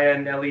other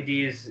high-end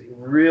LEDs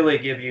really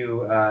give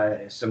you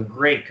some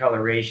great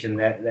coloration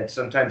that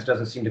sometimes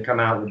doesn't seem to come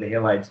out with the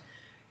halides.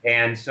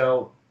 And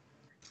so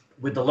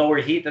with the lower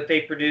heat that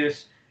they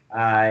produce,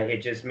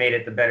 it just made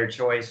it the better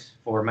choice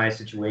for my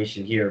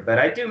situation here. But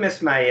I do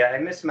miss my I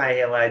miss my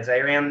halides. I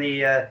ran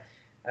the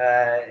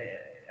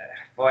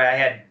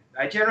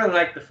I generally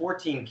liked the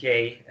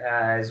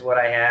 14K is what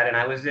I had, and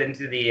I was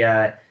into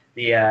the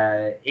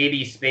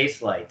AB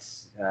space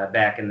lights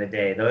back in the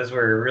day. Those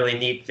were really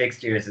neat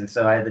fixtures, and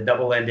so I had the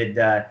double-ended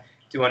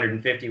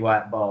 250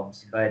 watt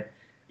bulbs. But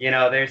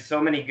there's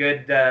so many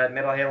good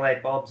metal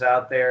halide bulbs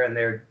out there, and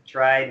they're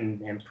tried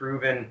and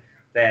proven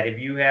that if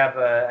you have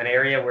an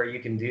area where you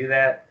can do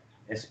that,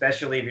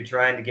 especially if you're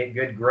trying to get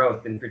good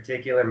growth in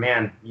particular,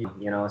 man,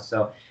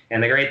 so,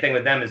 and the great thing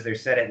with them is they're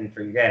set it and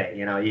forget it.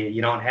 You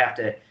don't have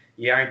to,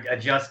 you aren't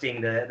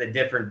adjusting the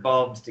different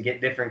bulbs to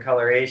get different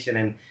coloration.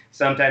 And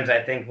sometimes I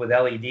think with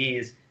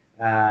LEDs,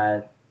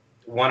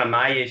 one of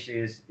my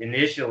issues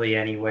initially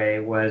anyway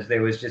was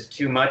there was just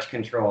too much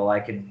control. I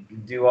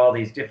could do all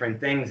these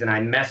different things and I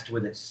messed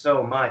with it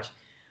so much.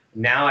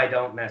 Now I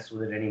don't mess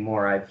with it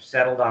anymore. I've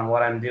settled on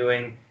what I'm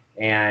doing,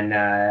 and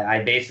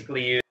I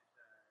basically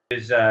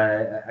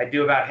I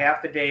do about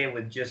half the day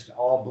with just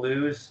all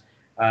blues.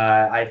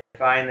 I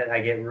find that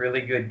I get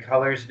really good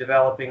colors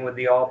developing with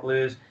the all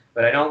blues,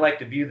 but I don't like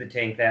to view the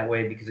tank that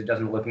way because it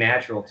doesn't look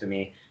natural to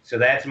me. So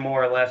that's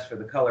more or less for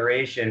the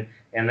coloration,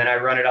 and then I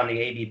run it on the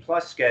AB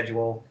Plus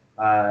schedule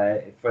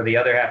for the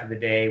other half of the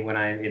day when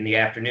I'm in the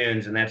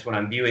afternoons, and that's when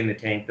I'm viewing the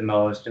tank the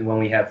most, and when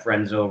we have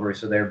friends over,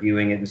 so they're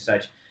viewing it and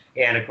such.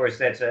 And of course,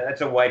 that's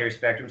a wider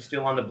spectrum,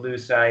 still on the blue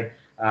side.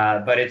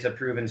 But it's a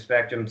proven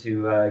spectrum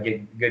to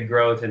get good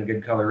growth and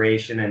good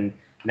coloration, and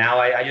now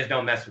I just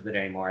don't mess with it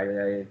anymore.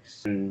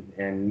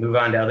 And move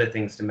on to other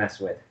things to mess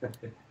with.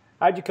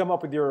 How'd you come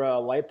up with your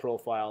light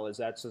profile? Is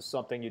that just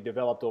something you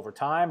developed over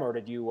time, or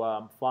did you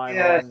find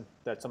one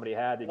that somebody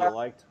had that you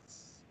liked?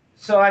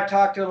 So I've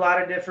talked to a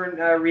lot of different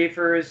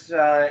reefers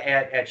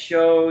at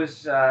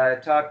shows,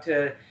 talked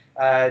to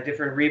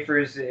different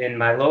reefers in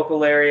my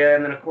local area,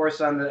 and then of course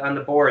on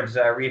the boards,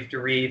 Reef to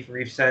Reef,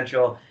 Reef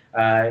Central.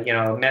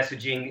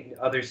 Messaging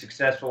other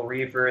successful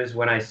reefers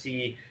when I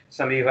see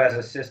somebody who has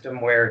a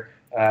system where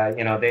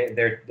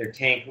their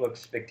tank looks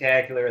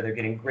spectacular, they're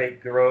getting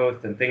great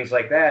growth and things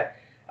like that.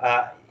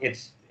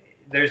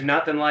 There's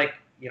nothing like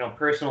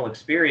personal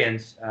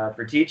experience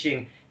for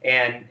teaching,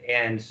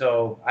 and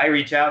so I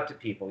reach out to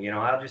people.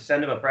 I'll just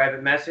send them a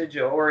private message,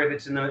 or if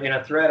it's in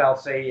a thread, I'll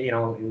say,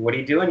 what are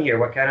you doing here?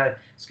 What kind of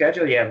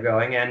schedule you have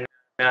going? And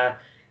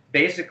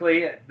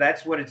basically,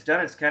 that's what it's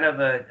done. It's kind of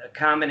a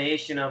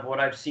combination of what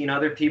I've seen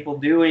other people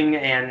doing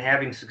and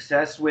having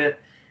success with.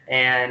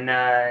 And,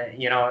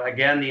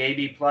 again, the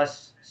AB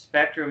Plus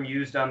spectrum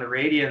used on the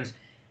radians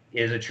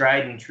is a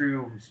tried and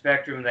true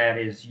spectrum that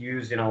is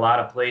used in a lot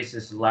of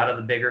places. A lot of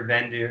the bigger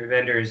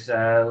vendors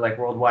like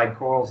Worldwide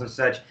Corals and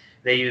such,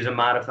 they use a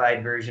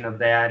modified version of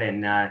that.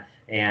 And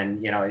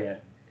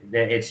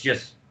it's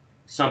just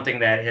something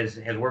that has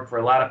worked for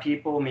a lot of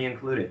people, me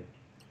included.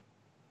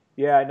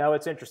 Yeah, no,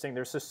 it's interesting.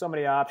 There's just so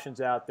many options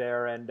out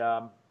there, and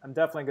I'm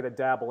definitely going to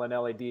dabble in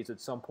LEDs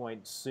at some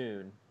point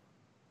soon.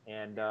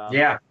 And but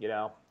yeah,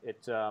 no,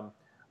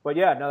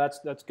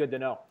 that's good to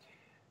know.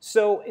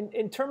 So,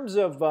 in terms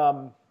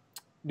of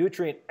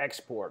nutrient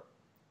export,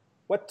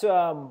 what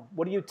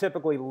do you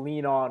typically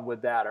lean on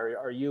with that?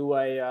 Are you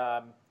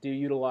do you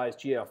utilize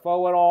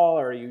GFO at all,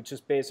 or are you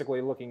just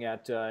basically looking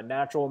at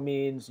natural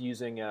means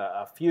using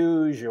a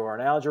Fuge or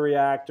an algae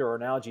reactor or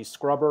an algae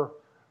scrubber?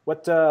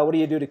 What do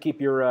you do to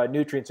keep your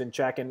nutrients in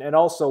check, and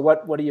also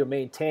what do you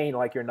maintain,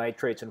 like your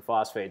nitrates and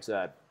phosphates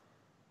at?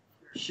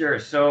 Sure.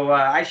 So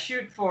I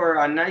shoot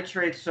for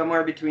nitrates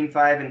somewhere between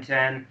 5 and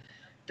 10.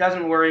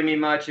 Doesn't worry me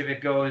much if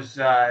it goes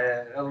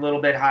a little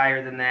bit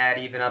higher than that,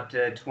 even up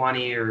to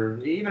 20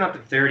 or even up to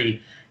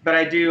 30. But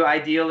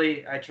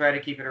ideally, I try to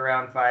keep it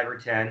around 5 or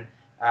 10.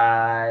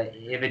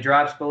 If it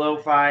drops below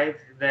 5,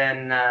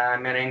 then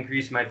I'm going to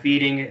increase my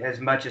feeding as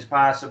much as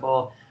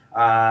possible,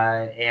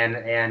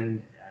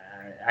 and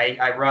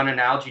I run an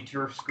algae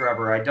turf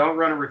scrubber. I don't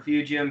run a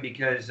refugium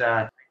because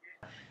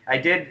I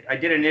did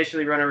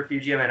initially run a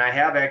refugium, and I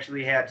have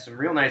actually had some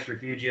real nice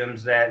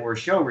refugiums that were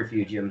show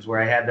refugiums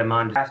where I had them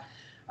on.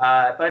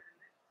 But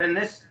in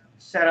this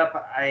setup,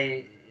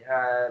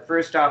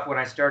 first off, when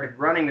I started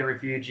running the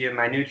refugium,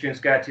 my nutrients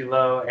got too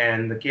low,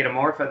 and the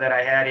chaetomorpha that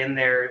I had in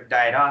there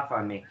died off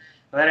on me.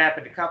 Well, that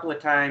happened a couple of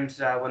times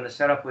when the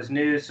setup was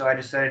new, so I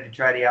decided to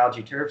try the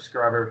algae turf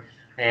scrubber,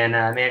 and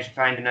managed to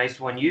find a nice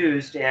one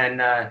used,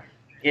 and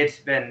it's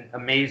been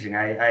amazing.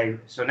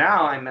 So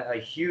now I'm a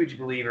huge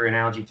believer in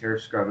algae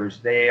turf scrubbers.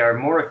 They are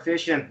more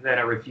efficient than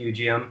a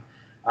refugium.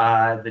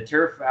 The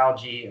turf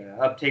algae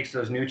uptakes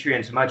those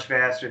nutrients much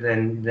faster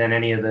than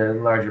any of the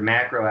larger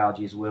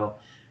macroalgae will.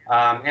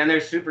 And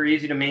they're super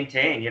easy to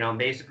maintain.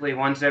 Basically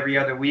once every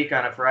other week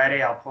on a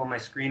Friday, I'll pull my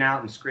screen out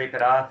and scrape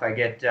it off. I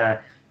get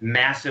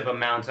massive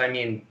amounts. I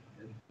mean,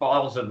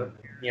 balls of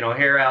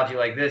hair algae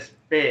like this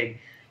big,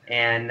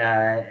 and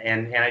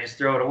I just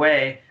throw it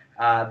away.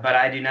 But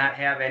I do not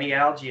have any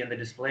algae in the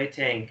display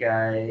tank.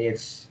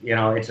 It's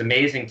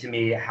amazing to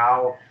me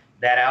how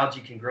that algae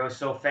can grow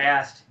so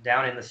fast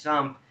down in the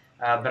sump.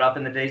 But up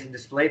in the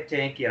display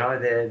tank,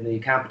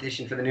 the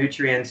competition for the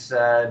nutrients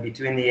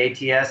between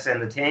the ATS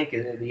and the tank,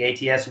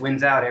 the ATS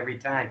wins out every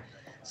time.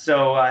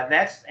 So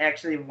that's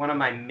actually one of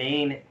my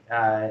main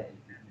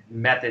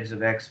methods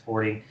of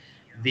exporting.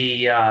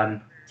 The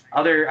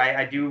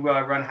I do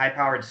run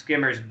high-powered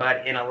skimmers,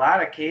 but in a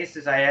lot of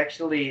cases, I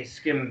actually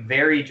skim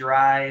very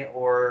dry,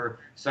 or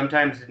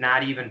sometimes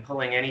not even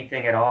pulling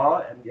anything at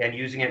all, and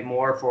using it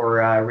more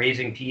for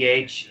raising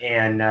pH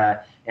and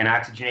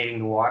oxygenating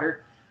the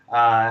water.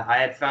 I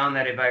had found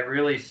that if I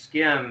really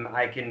skim,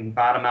 I can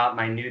bottom out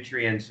my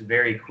nutrients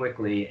very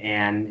quickly,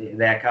 and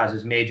that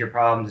causes major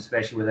problems,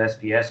 especially with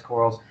SPS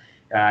corals.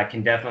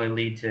 Can definitely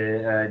lead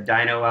to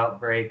dino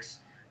outbreaks.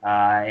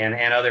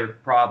 And other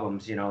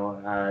problems,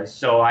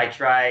 so I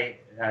try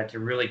to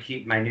really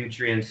keep my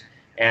nutrients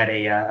at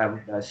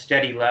a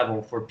steady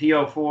level. For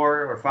PO4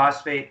 or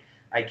phosphate,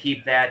 I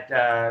keep that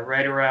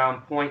right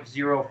around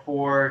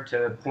 0.04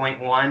 to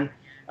 0.1.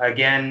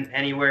 Again,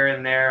 anywhere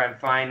in there, I'm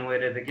fine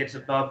with it. If it gets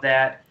above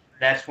that,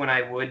 that's when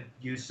I would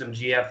use some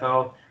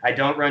GFO. I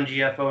don't run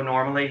GFO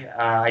normally.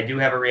 I do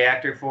have a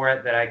reactor for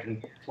it that I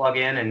can plug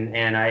in,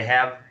 and I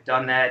have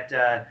done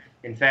that.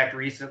 In fact,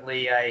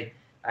 recently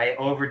I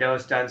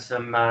overdosed on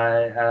some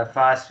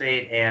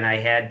phosphate, and I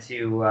had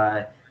to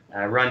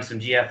run some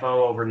GFO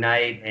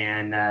overnight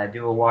and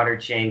do a water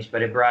change,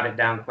 but it brought it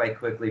down quite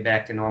quickly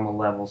back to normal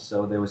levels,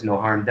 so there was no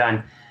harm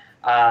done.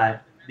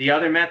 The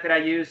other method I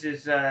use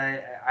is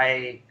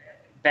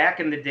back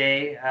in the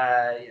day,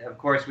 of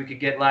course, we could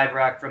get live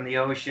rock from the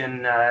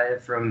ocean,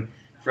 from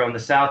the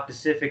South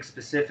Pacific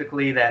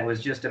specifically. That was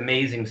just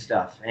amazing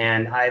stuff,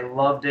 and I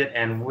loved it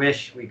and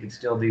wish we could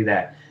still do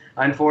that.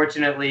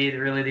 Unfortunately,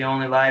 really the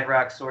only live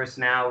rock source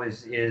now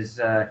is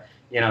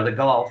the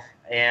Gulf,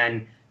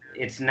 and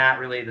it's not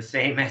really the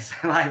same as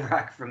live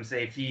rock from,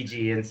 say,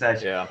 Fiji and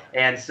such. Yeah.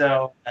 And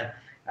so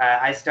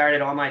I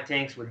started all my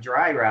tanks with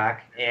dry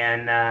rock,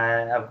 and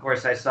of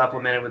course I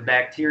supplemented with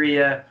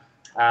bacteria.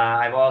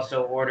 I've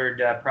also ordered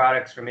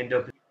products from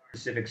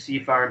Indo-Pacific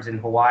Sea Farms in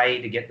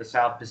Hawaii to get the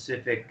South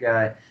Pacific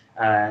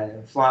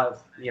fauna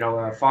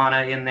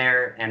in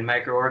there and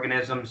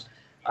microorganisms.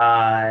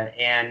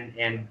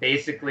 And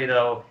basically,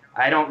 though,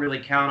 I don't really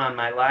count on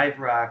my live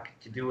rock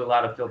to do a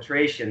lot of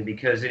filtration,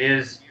 because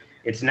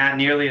it's not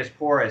nearly as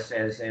porous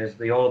as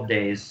the old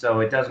days,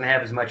 so it doesn't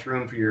have as much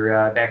room for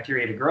your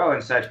bacteria to grow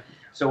and such.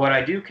 So what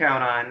I do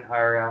count on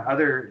are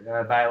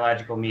other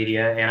biological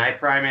media, and I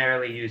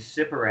primarily use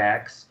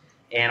Syperax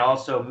and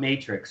also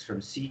Matrix from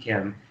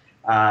Seachem.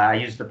 I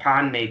use the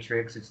Pond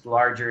Matrix. It's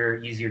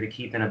larger, easier to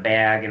keep in a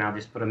bag, and I'll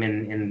just put them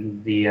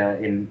in the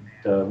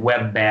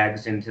web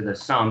bags into the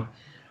sump.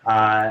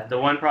 The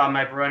one problem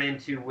I've run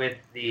into with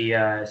the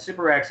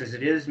Syperax is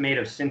it is made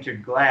of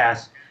sintered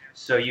glass,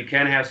 so you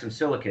can have some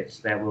silicates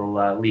that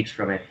will leach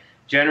from it.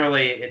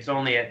 Generally, it's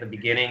only at the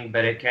beginning,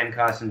 but it can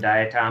cause some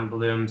diatom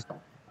blooms.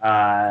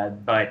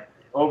 But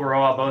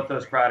overall, both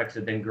those products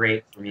have been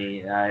great for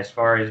me as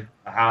far as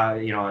how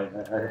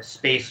a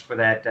space for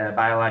that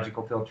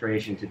biological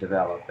filtration to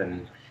develop,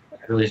 and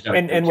really.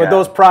 And with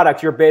those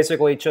products, you're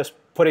basically just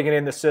putting it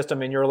in the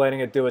system and you're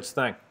letting it do its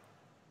thing.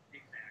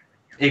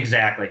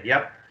 Exactly.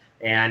 Yep.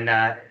 And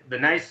the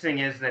nice thing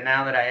is that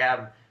now that I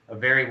have a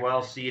very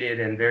well-seated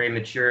and very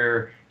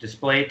mature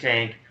display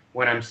tank,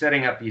 when I'm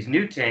setting up these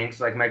new tanks,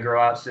 like my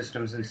grow-out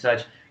systems and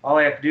such, all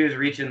I have to do is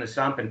reach in the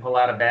sump and pull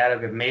out a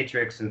bag of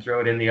Matrix and throw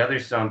it in the other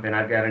sump, and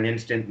I've got an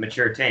instant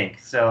mature tank.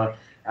 So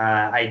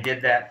I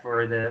did that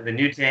for the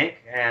new tank,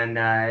 and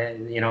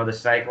the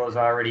cycle is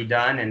already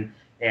done,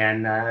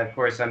 and of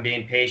course I'm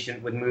being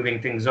patient with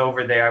moving things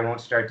over there. I won't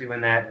start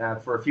doing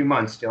that for a few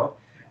months still.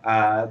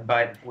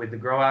 But with the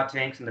grow-out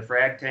tanks and the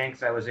frag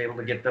tanks, I was able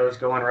to get those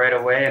going right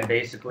away, and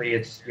basically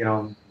it's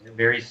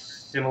very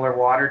similar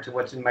water to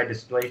what's in my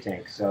display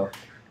tank, so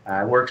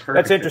it works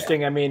perfect. That's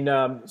interesting. I mean,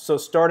 so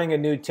starting a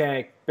new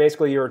tank,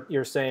 basically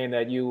you're saying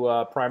that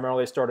you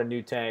primarily start a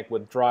new tank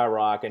with dry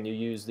rock, and you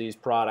use these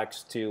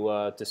products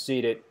to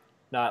seed it,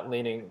 not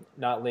leaning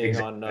exactly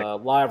on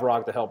live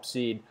rock to help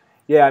seed.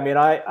 Yeah, I mean,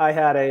 I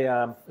had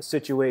a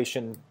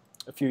situation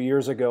a few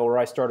years ago where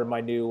I started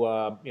my new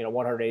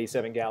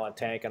 187-gallon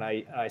tank, and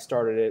I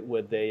started it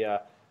with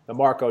the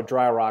Marco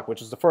dry rock,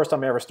 which is the first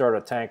time I ever started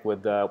a tank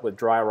with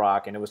dry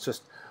rock, and it was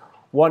just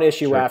one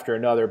issue after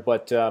another.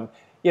 But I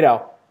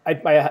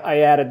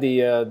added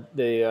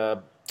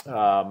the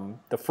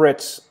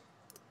Fritz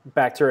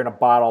bacteria in a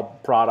bottle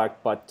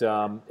product, but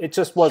it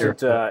just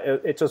wasn't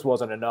it just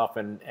wasn't enough,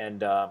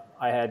 and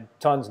I had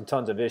tons and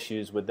tons of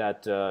issues with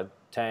that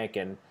tank,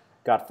 and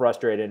got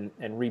frustrated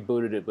and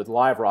rebooted it with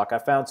live rock. I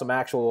found some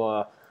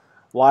actual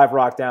live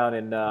rock down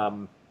in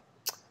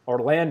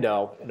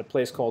Orlando in a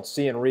place called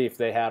Sea and Reef.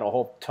 They had a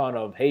whole ton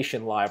of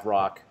Haitian live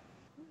rock,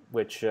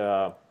 which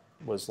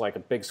was like a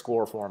big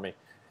score for me.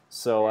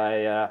 So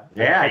Yeah,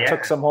 I took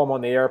yeah. some home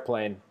on the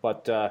airplane,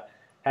 but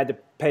had to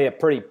pay a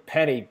pretty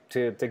penny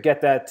to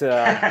get that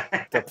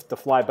to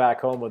fly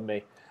back home with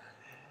me.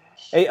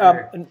 Hey,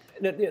 Sure.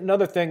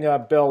 another thing,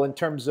 Bill, in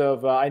terms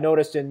of I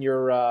noticed in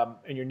your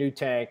new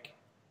tank,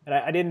 and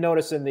I didn't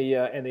notice in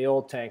the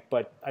old tank,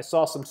 but I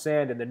saw some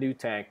sand in the new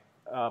tank.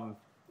 Um,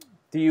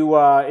 do you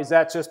is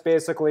that just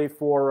basically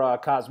for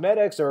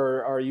cosmetics,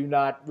 or are you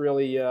not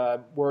really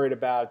worried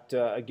about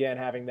again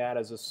having that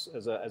as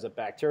as a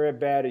bacteria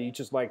bed, or you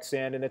just like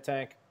sand in the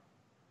tank?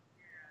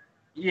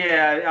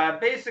 Yeah,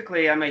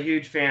 basically, I'm a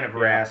huge fan of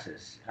Yeah,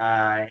 wrasses,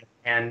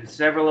 and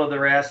several of the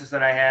wrasses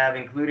that I have,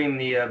 including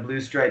the blue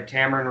striped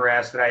tamarin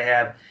wrasse that I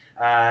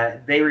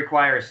have, they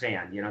require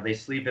sand. You know, they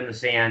sleep in the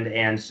sand,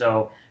 and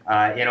so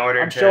in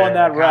order I'm showing to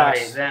that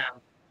accommodate wrasse. them,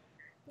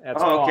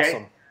 That's oh, okay,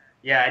 awesome.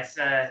 yeah,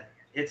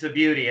 it's a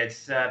beauty.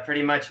 It's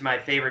pretty much my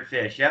favorite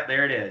fish. Yep,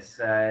 there it is.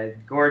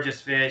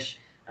 Gorgeous fish,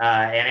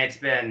 and it's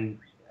been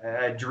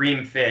a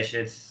dream fish.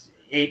 It's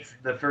ate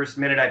the first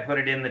minute I put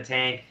it in the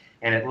tank,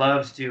 and it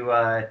loves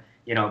to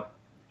you know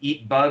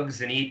eat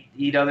bugs and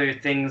eat other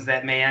things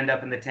that may end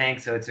up in the tank.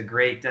 So it's a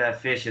great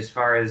fish as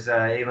far as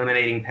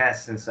eliminating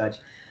pests and such.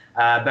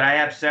 But I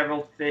have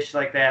several fish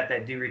like that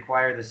that do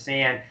require the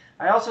sand.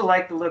 I also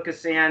like the look of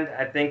sand.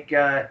 I think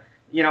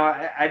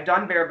I've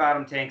done bare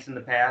bottom tanks in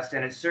the past,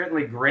 and it's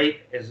certainly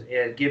great as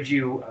it gives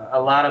you a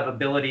lot of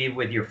ability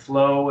with your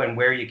flow and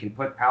where you can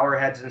put power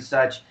heads and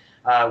such.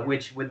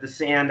 Which with the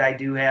sand, I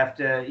do have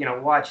to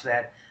watch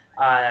that.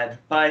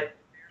 But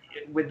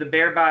with the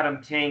bare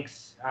bottom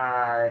tanks,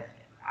 I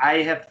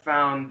have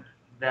found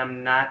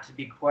them not to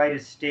be quite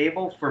as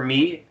stable for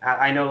me.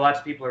 I know lots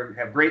of people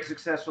have great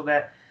success with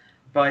that,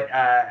 but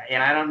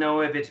and I don't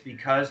know if it's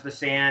because the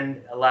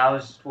sand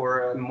allows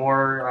for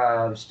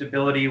more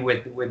stability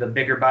with a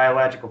bigger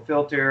biological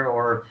filter,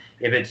 or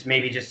if it's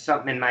maybe just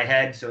something in my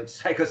head, so it's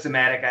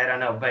psychosomatic. I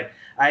don't know, but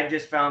I've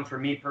just found for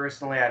me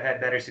personally, I've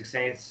had better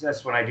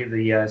success when I do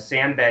the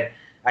sand bed.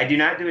 I do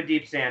not do a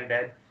deep sand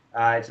bed.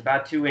 It's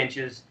about 2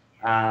 inches.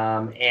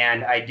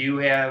 And I do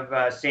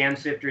have sand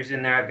sifters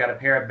in there. I've got a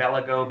pair of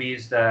Bella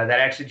Gobies that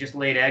actually just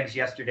laid eggs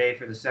yesterday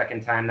for the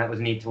second time. That was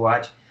neat to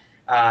watch.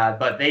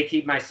 But they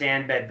keep my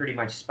sand bed pretty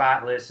much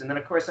spotless. And then,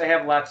 of course, I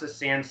have lots of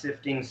sand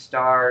sifting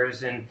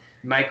stars and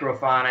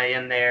microfauna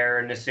in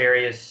there,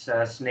 Necarious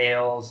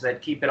snails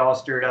that keep it all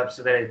stirred up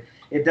so that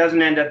it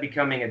doesn't end up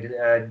becoming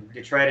a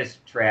detritus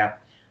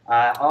trap. Do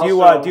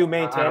you Also, on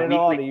maintain a it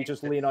all, or weekly do you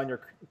just lean basis, on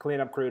your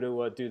cleanup crew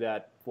to do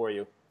that for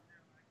you?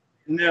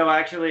 no,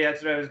 actually,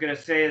 that's what I was going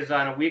to say. Is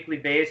on a weekly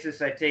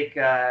basis, I take.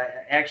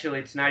 Actually,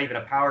 it's not even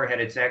a power head.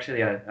 It's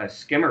actually a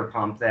skimmer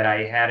pump that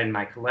I had in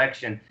my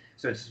collection.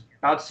 So it's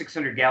about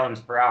 600 gallons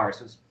per hour.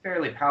 So it's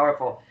fairly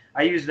powerful.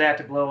 I use that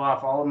to blow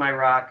off all of my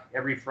rock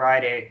every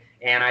Friday,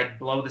 and I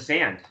blow the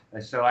sand.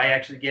 So I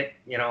actually get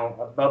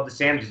above the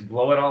sand, just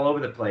blow it all over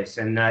the place,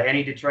 and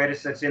any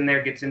detritus that's in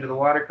there gets into the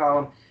water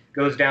column,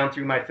 goes down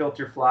through my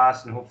filter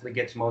floss, and hopefully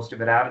gets most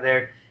of it out of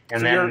there. And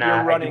So then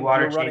I do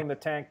water you're change. running the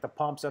tank, the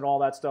pumps, and all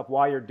that stuff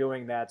while you're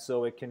doing that,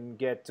 so it can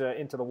get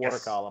into the water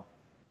Yes. column.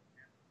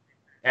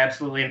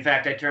 Absolutely. In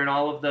fact, I turn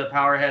all of the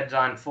power heads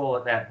on full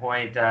at that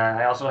point.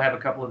 I also have a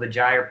couple of the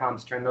gyre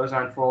pumps, turn those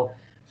on full.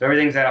 So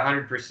everything's at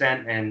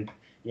 100% and,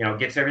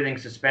 gets everything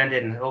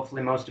suspended, and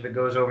hopefully most of it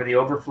goes over the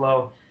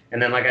overflow.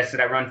 And then, like I said,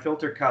 I run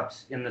filter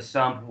cups in the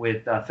sump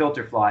with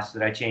filter floss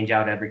that I change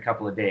out every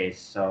couple of days.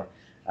 So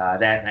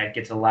that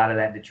gets a lot of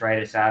that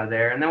detritus out of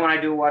there. And then when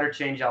I do a water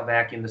change, I'll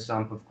vacuum the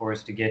sump, of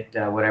course, to get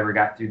whatever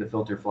got through the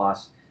filter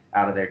floss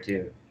out of there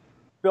too.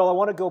 Bill, I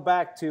want to go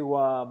back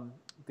to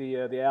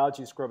the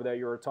algae scrubber that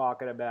you were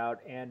talking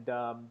about, and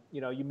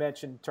you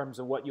mentioned in terms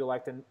of what you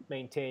like to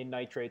maintain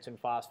nitrates and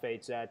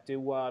phosphates at.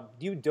 Do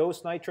you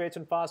dose nitrates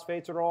and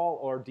phosphates at all,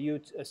 or do you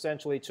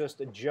essentially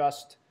just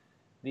adjust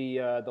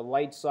the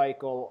light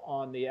cycle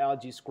on the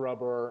algae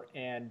scrubber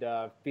and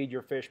feed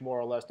your fish more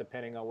or less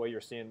depending on what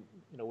you're seeing,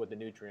 with the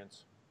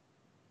nutrients?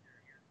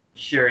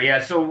 Sure,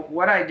 yeah. So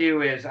what I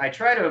do is I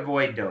try to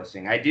avoid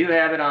dosing. I do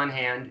have it on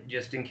hand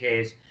just in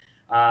case.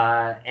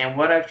 And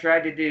what I've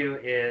tried to do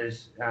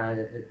is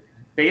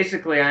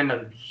basically I'm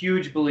a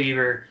huge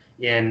believer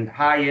in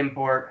high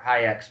import,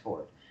 high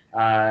export.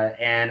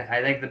 And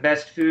I think the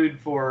best food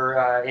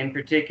for, in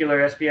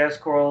particular, SPS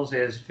corals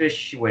is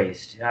fish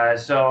waste.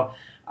 So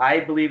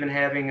I believe in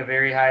having a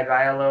very high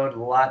bioload,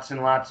 lots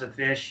and lots of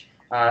fish.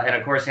 And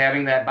of course,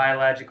 having that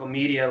biological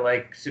media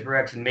like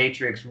Ciperex and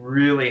Matrix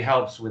really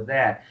helps with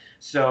that.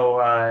 So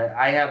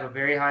I have a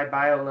very high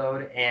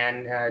bioload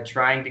and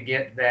trying to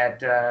get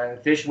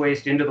that fish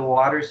waste into the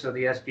water so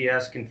the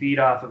SPS can feed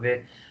off of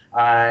it.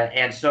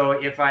 And so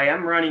if I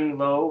am running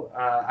low,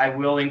 I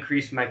will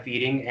increase my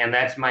feeding, and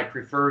that's my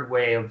preferred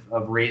way of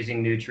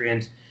raising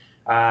nutrients.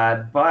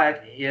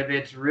 But if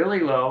it's really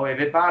low, if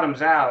it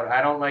bottoms out,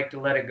 I don't like to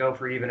let it go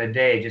for even a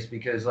day, just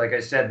because, like I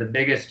said, the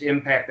biggest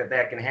impact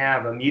that can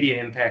have, immediate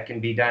impact, can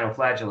be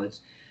dinoflagellates.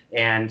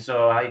 And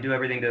so I do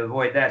everything to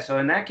avoid that. So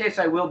in that case,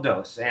 I will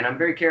dose, and I'm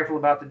very careful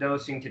about the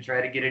dosing to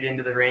try to get it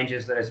into the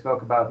ranges that I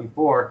spoke about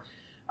before.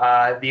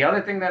 The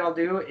other thing that I'll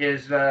do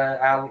is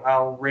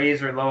I'll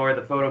raise or lower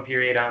the photo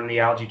period on the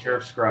algae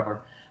turf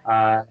scrubber.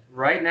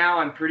 Right now,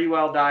 I'm pretty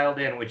well dialed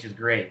in, which is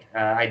great.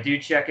 I do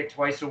check it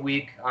twice a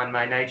week on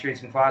my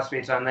nitrates and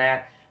phosphates on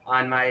that.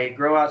 On my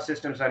grow out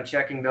systems, I'm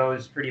checking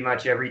those pretty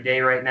much every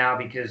day right now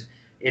because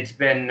it's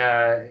been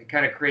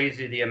kind of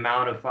crazy the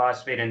amount of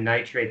phosphate and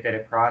nitrate that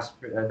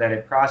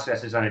it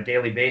processes on a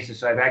daily basis.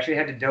 So I've actually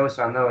had to dose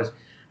on those.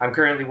 I'm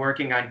currently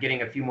working on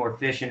getting a few more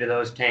fish into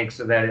those tanks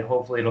so that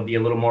hopefully it'll be a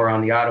little more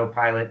on the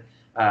autopilot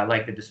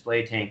like the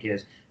display tank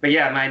is. But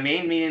yeah, my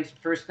main means,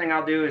 first thing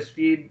I'll do is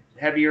feed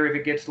heavier if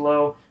it gets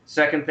low.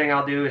 Second thing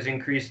I'll do is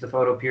increase the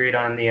photo period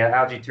on the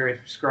algae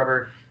turf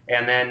scrubber,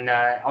 and then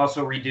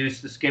also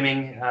reduce the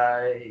skimming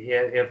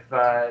if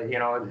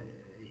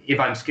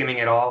I'm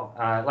skimming at all.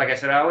 Like I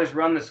said, I always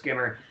run the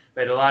skimmer,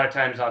 but a lot of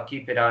times I'll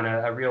keep it on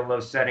a real low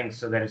setting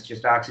so that it's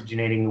just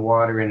oxygenating the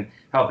water and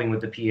helping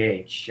with the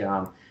pH.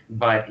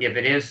 But if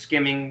it is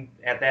skimming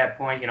at that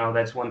point,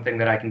 that's one thing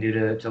that I can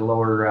do to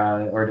lower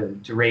or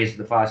to raise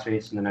the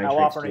phosphates and the nitrates. How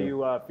often are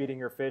you feeding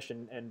your fish,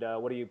 and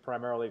what do you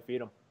primarily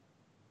feed them?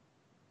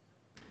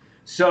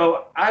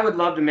 So I would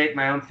love to make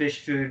my own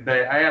fish food,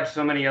 but I have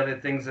so many other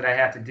things that I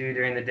have to do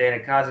during the day, and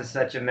it causes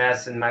such a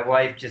mess, and my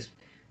wife just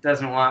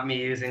doesn't want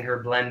me using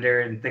her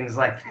blender and things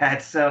like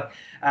that. So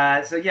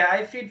yeah,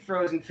 I feed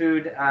frozen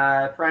food,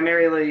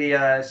 primarily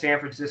San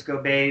Francisco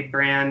Bay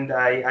brand.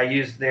 I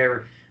use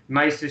their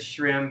mysis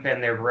shrimp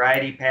and their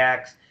variety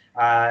packs,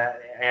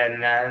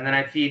 and then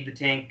I feed the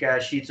tank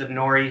sheets of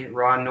nori,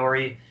 raw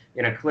nori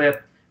in a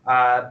clip.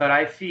 But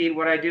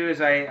what I do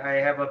is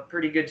I have a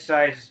pretty good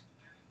size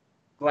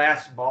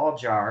glass ball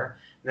jar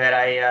that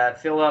I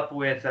fill up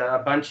with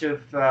a bunch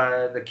of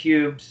the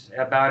cubes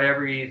about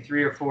every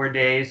 3 or 4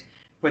 days.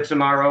 Put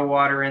some RO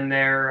water in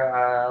there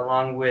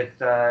along with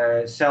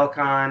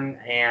Celcon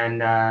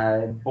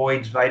and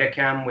Boyd's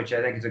Vitachem, which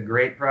I think is a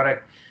great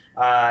product.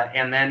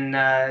 And then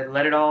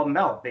let it all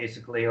melt,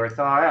 basically, or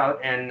thaw out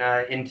and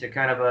into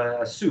kind of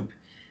a soup.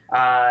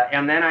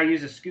 And then I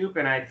use a scoop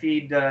and I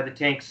feed the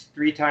tanks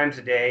 3 times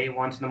a day,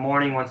 once in the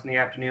morning, once in the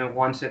afternoon,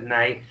 once at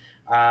night.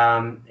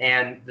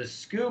 And the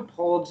scoop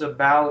holds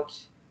about,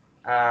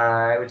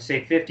 I would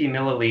say, 50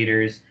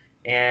 milliliters.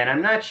 And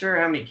I'm not sure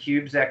how many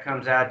cubes that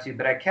comes out to,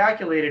 but I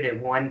calculated it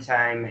one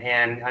time,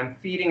 and I'm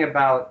feeding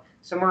about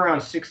somewhere around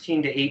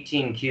 16 to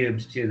 18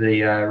 cubes to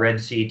the Red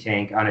Sea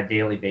tank on a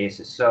daily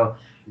basis. So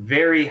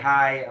very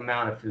high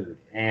amount of food.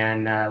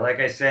 And like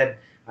I said,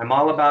 I'm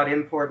all about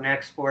import and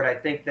export. I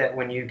think that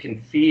when you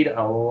can feed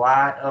a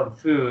lot of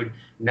food,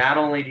 not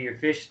only do your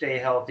fish stay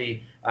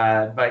healthy,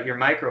 but your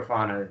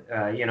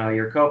microfauna,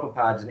 your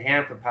copepods and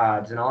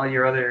amphipods and all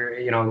your other,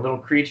 little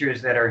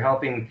creatures that are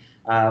helping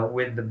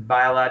with the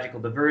biological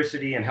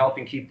diversity and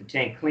helping keep the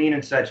tank clean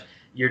and such,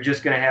 you're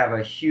just going to have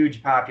a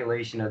huge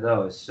population of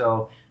those.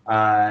 So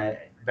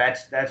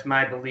that's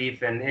my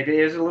belief, and it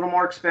is a little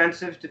more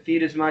expensive to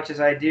feed as much as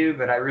I do,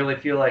 but I really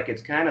feel like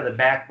it's kind of the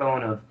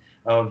backbone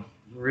of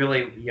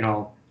really,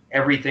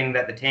 everything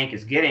that the tank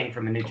is getting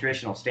from a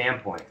nutritional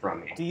standpoint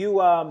from me. Do you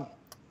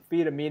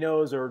feed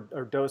aminos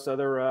or dose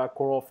other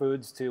coral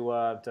foods to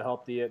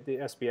help the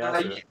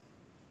SPS?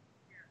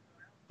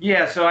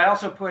 Yeah, so I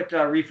also put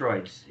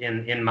Reefroids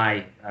in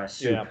my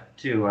soup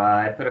too.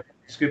 I put a couple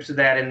scoops of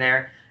that in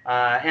there.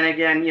 And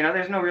again,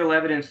 there's no real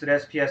evidence that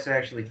SPS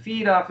actually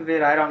feed off of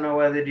it. I don't know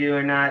whether they do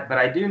or not, but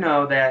I do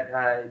know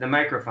that the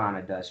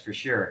microfauna does for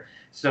sure.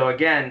 So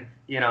again,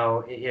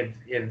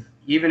 if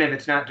even if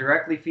it's not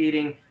directly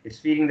feeding, it's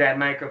feeding that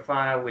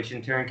microfauna, which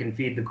in turn can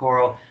feed the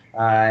coral,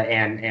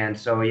 and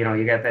so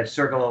you got that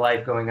circle of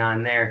life going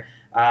on there.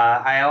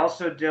 I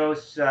also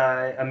dose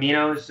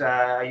aminos.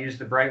 I use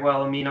the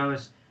Brightwell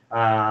aminos.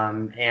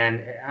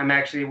 And I'm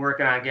actually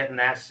working on getting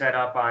that set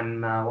up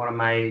on one of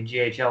my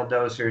GHL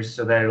dosers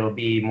so that it'll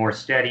be more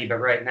steady. But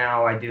right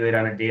now I do it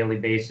on a daily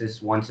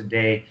basis, once a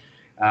day.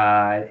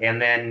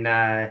 And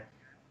then,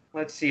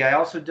 let's see, I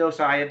also dose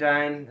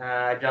iodine.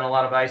 I've done a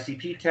lot of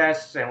ICP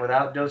tests, and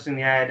without dosing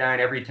the iodine,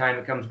 every time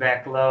it comes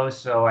back low.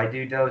 So I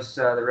do dose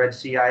the Red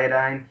Sea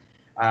iodine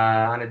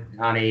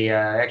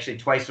actually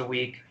twice a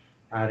week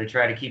to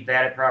try to keep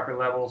that at proper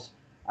levels.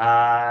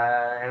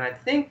 And I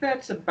think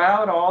that's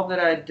about all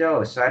that I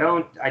dose.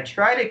 I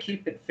try to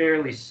keep it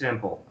fairly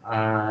simple,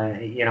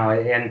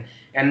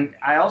 and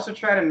I also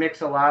try to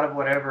mix a lot of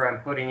whatever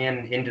I'm putting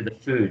into the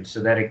food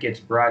so that it gets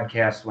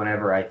broadcast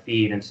whenever I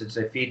feed. And since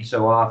I feed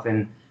so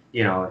often,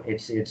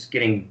 it's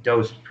getting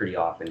dosed pretty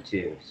often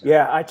too. So.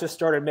 Yeah, I just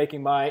started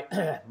making my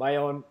my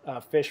own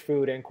fish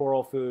food and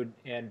coral food,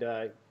 and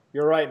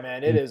you're right,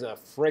 man. It is a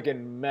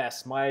friggin'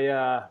 mess.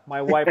 My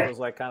wife was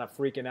like kind of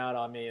freaking out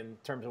on me in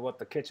terms of what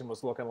the kitchen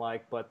was looking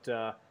like, but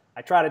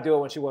I tried to do it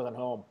when she wasn't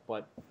home,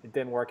 but it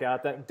didn't work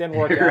out. That didn't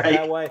work out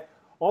that way.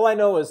 All I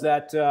know is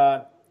that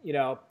I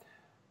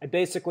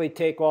basically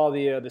take all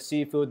the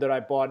seafood that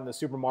I bought in the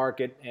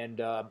supermarket, and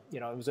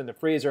it was in the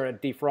freezer,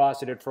 and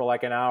defrosted it for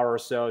like an hour or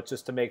so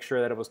just to make sure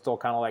that it was still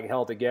kind of like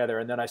held together.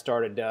 And then I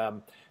started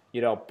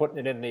putting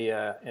it in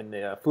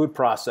the food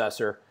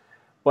processor.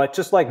 But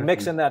just like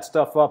mixing that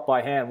stuff up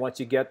by hand, once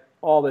you get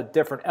all the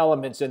different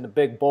elements in the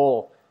big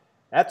bowl,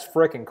 that's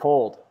freaking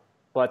cold.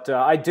 But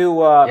I do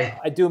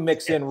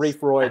mix in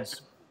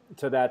reefroids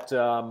to that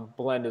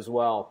blend as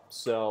well.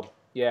 So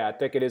yeah, I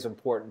think it is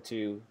important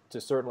to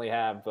certainly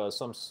have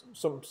some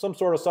sort of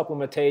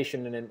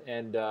supplementation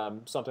and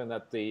something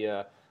that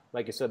the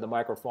like you said, the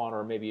microfauna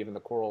or maybe even the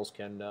corals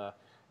can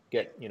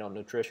get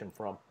nutrition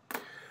from.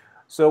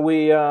 So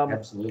we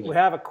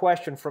have a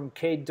question from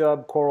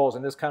K-Dub Corals,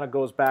 and this kind of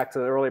goes back to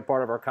the early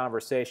part of our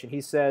conversation.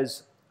 He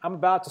says, I'm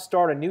about to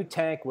start a new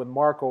tank with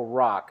Marco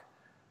Rock.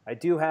 I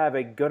do have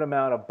a good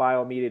amount of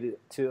biomedia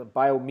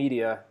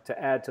to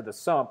add to the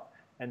sump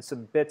and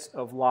some bits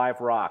of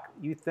live rock.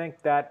 Do you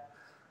think that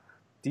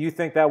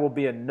will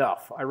be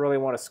enough? I really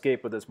want to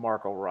escape with this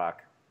Marco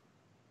Rock.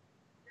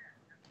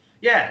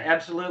 Yeah,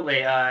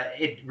 absolutely.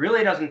 It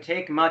really doesn't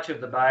take much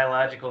of the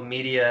biological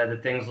media, the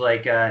things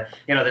like, there's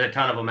a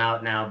ton of them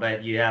out now,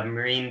 but you have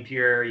Marine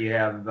Pure, you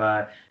have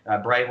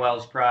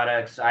Brightwell's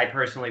products. I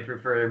personally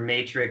prefer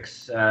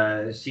Matrix,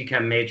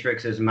 Seachem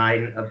Matrix is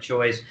mine of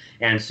choice,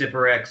 and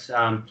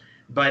Ciparex.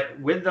 But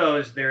with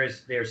those,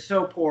 they're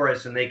so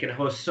porous and they can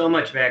host so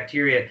much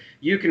bacteria.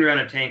 You can run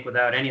a tank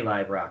without any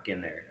live rock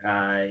in there.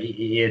 And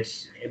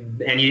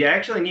you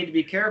actually need to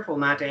be careful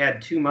not to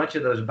add too much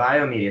of those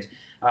biomedias.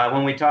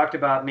 When we talked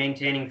about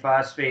maintaining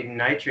phosphate and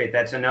nitrate,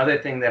 that's another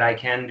thing that I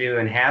can do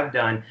and have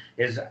done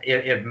is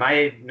if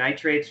my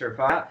nitrates are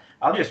fine,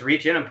 I'll just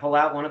reach in and pull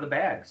out one of the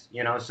bags.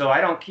 So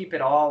I don't keep it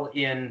all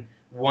in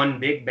one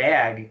big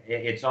bag.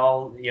 It's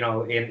all,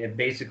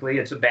 basically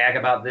it's a bag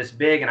about this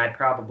big, and I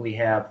probably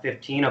have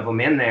 15 of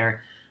them in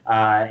there.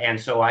 And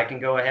so I can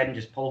go ahead and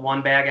just pull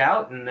one bag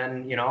out, and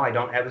then, I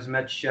don't have as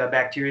much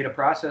bacteria to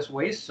process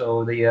waste,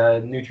 so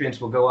the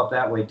nutrients will go up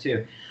that way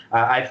too.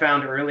 I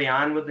found early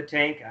on with the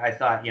tank, I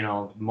thought,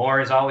 more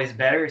is always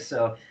better,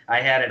 so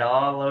I had it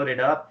all loaded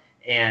up,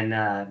 and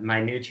my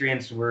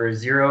nutrients were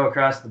zero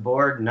across the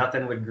board.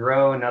 Nothing would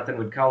grow, nothing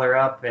would color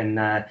up,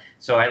 and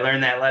so I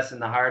learned that lesson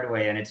the hard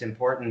way. And it's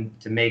important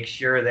to make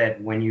sure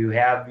that when you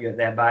have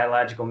that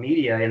biological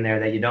media in there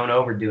that you don't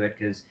overdo it,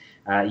 because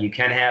you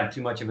can have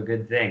too much of a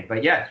good thing.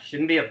 But yeah,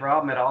 shouldn't be a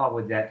problem at all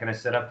with that kind of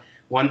setup.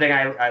 One thing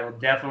I will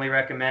definitely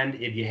recommend,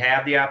 if you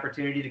have the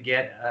opportunity to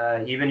get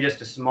even just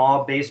a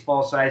small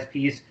baseball-sized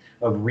piece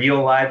of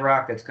real live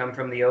rock that's come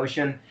from the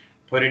ocean,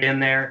 put it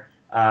in there.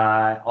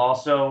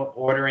 Also,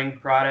 ordering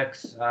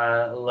products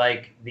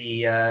like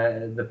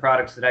the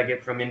products that I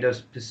get from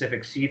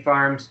Indo-Pacific Sea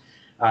Farms.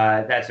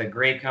 That's a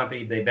great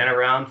company. They've been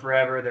around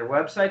forever. Their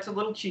website's a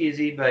little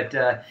cheesy, but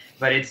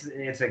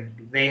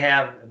they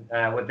have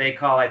what they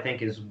call, I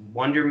think, is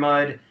Wonder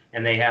Mud,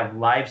 and they have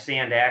live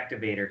sand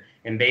activator.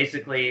 And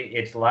basically,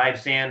 it's live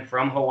sand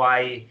from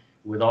Hawaii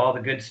with all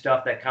the good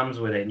stuff that comes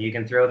with it. And you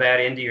can throw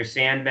that into your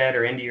sand bed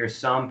or into your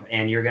sump,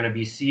 and you're going to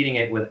be seeding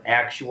it with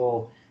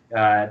actual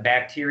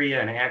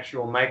bacteria and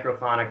actual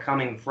microfauna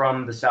coming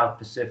from the South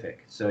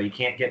Pacific. So you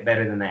can't get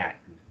better than that.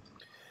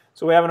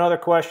 So we have another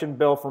question,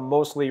 Bill, from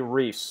Mostly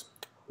Reefs.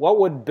 What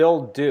would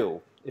Bill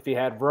do if he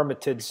had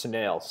vermitid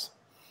snails?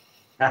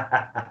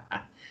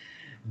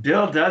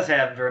 Bill does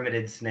have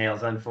vermitid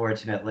snails,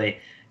 unfortunately.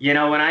 When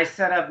I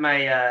set up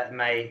my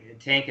my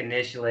tank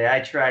initially, I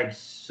tried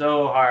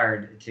so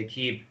hard to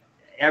keep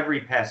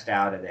every pest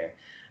out of there.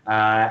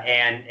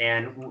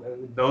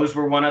 And those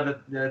were one of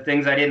the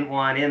things I didn't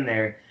want in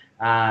there.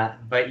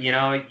 But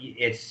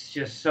it's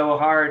just so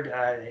hard.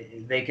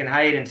 They can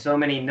hide in so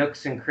many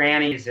nooks and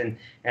crannies, and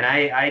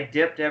I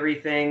dipped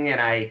everything, and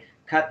I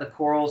cut the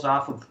corals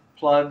off of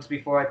plugs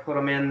before I put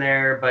them in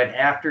there. But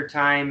after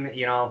time,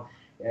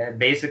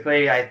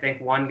 basically I think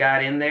one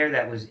got in there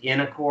that was in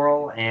a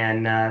coral,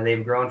 and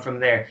they've grown from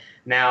there.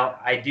 Now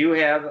I do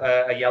have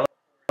a yellow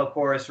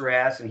chorus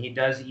wrasse, and he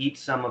does eat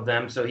some of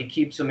them, so he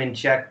keeps them in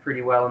check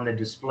pretty well in the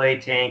display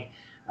tank.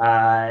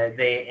 And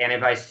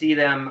if I see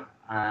them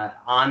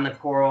on the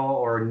coral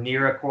or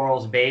near a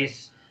coral's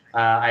base,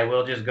 I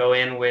will just go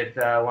in with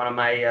one of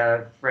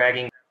my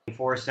fragging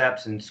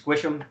forceps and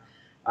squish them.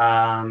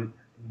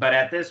 But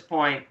at this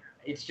point,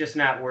 it's just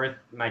not worth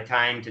my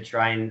time to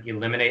try and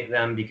eliminate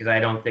them, because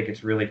I don't think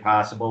it's really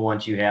possible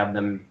once you have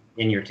them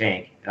in your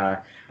tank,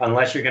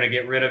 unless you're going to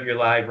get rid of your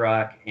live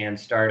rock and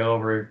start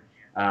over,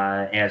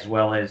 as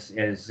well as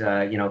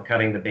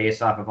cutting the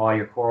base off of all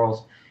your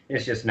corals.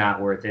 It's just not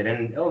worth it.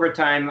 And over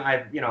time,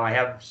 I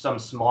have some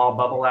small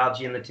bubble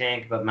algae in the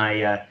tank, but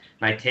my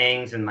my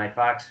tangs and my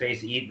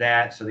foxface eat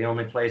that. So the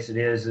only place it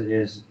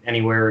is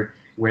anywhere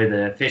where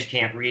the fish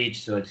can't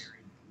reach. So it's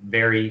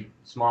very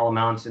small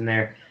amounts in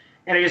there,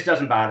 and it just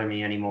doesn't bother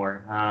me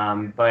anymore.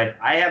 But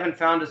I haven't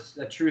found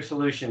a true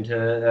solution to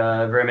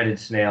vermitid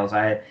snails.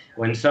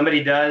 When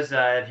somebody does,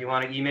 if you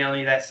want to email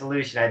me that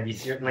solution, I'd be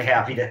certainly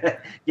happy to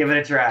give it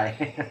a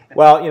try.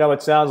 Well,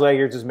 it sounds like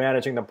you're just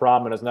managing the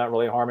problem and it's not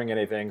really harming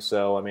anything.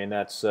 So, I mean,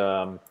 that's,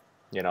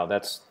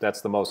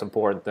 that's the most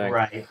important thing.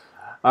 Right.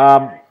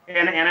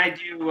 And I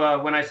do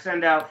when I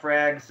send out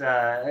frags.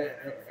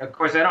 Of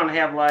course, I don't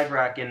have live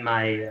rock in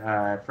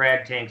my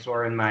frag tanks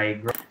or in my,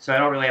 so I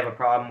don't really have a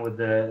problem with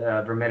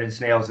the vermeted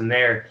snails in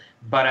there.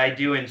 But I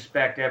do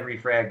inspect every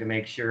frag to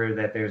make sure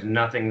that there's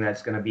nothing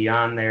that's going to be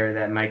on there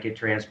that might get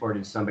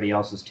transported to somebody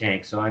else's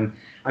tank. So I'm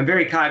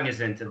very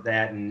cognizant of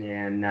that,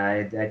 and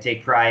I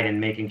take pride in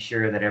making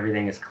sure that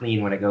everything is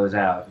clean when it goes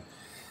out.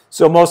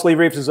 So Mostly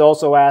Reefs is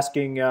also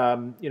asking,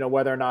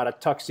 whether or not a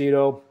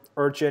tuxedo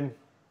urchin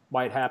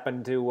might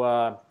happen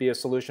to be a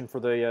solution for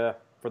the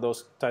for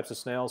those types of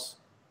snails.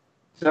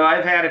 So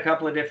I've had a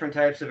couple of different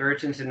types of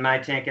urchins in my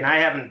tank, and I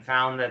haven't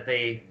found that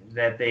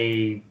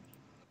they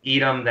eat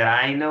them that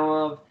I know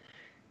of.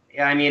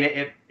 I mean,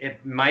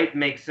 it might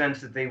make sense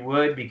that they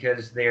would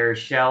because their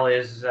shell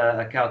is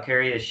a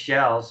calcareous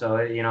shell. So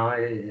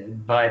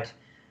but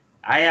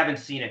I haven't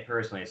seen it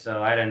personally,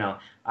 so I don't know.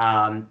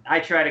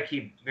 I try to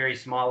keep very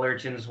small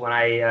urchins when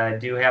I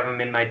do have them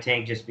in my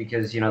tank, just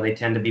because they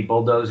tend to be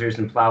bulldozers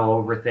and plow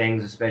over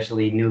things,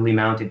 especially newly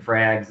mounted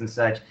frags and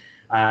such.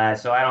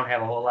 So I don't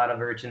have a whole lot of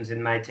urchins in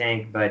my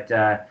tank, but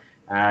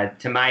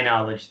to my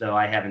knowledge, though,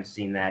 I haven't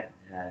seen that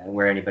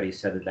where anybody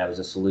said that was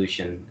a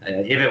solution.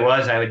 If it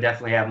was, I would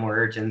definitely have more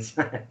urchins.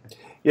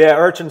 Yeah,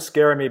 urchins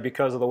scare me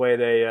because of the way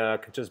they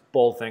could just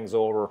bowl things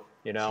over.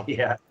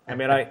 Yeah. I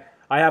mean, I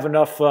have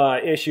enough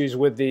issues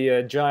with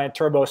the giant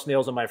turbo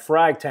snails in my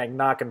frag tank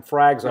knocking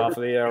frags off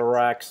of the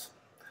racks.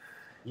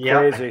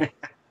 Yep. Crazy.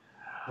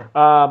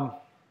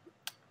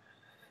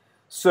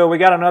 So we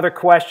got another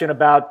question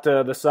about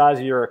the size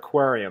of your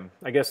aquarium.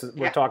 I guess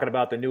we're talking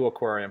about the new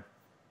aquarium.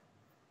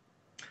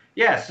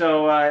 Yeah,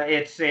 so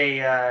it's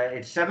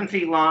 7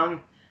 feet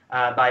long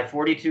by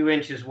 42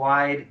 inches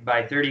wide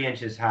by 30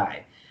 inches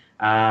high.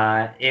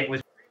 It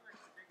was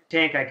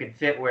tank I could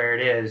fit where it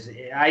is.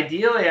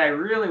 Ideally, I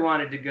really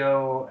wanted to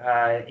go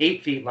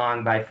 8 feet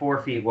long by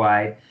 4 feet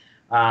wide,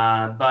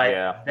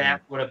 but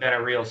that would have been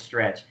a real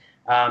stretch.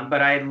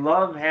 But I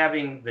love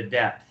having the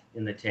depth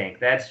in the tank.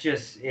 That's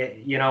just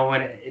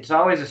when it's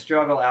always a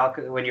struggle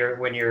when you're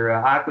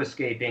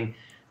aquascaping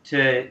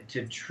to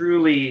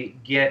truly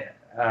get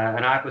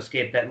an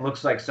aquascape that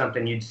looks like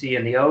something you'd see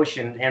in the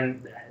ocean.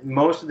 And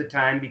most of the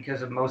time,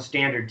 because of most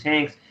standard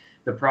tanks,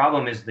 the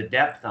problem is the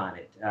depth on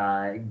it. You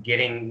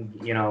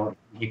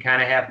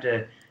kind of have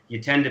to, you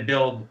tend to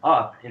build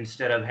up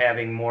instead of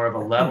having more of a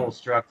level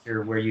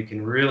structure where you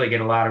can really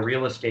get a lot of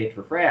real estate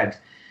for frags.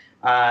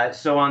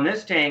 So on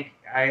this tank,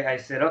 I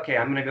said, okay,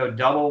 I'm going to go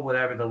double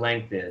whatever the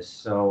length is.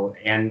 So,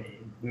 and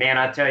man,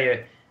 I tell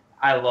you,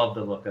 I love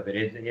the look of it.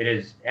 It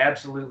is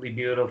absolutely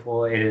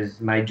beautiful. It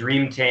is my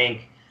dream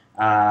tank.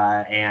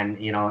 And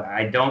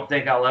I don't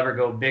think I'll ever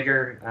go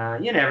bigger.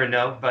 You never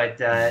know, but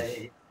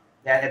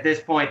at this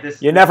point,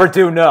 you never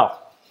do know.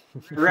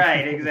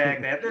 Right,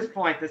 exactly. At this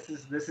point, this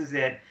is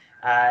it.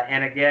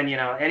 And again,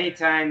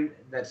 anytime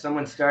that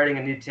someone's starting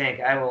a new tank,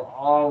 I will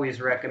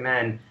always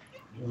recommend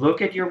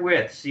look at your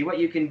width, see what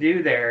you can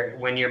do there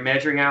when you're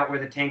measuring out where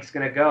the tank's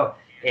going to go.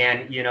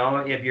 And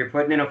if you're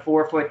putting in a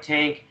 4-foot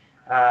tank,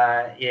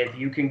 if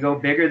you can go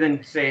bigger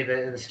than, say,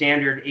 the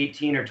standard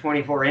 18 or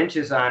 24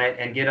 inches on it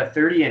and get a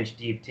 30-inch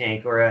deep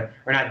tank, or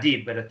not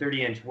deep, but a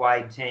 30-inch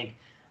wide tank,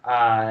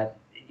 go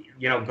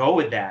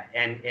with that.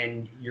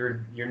 And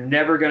you're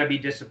never going to be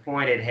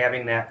disappointed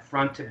having that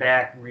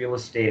front-to-back real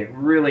estate. It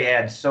really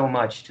adds so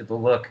much to the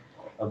look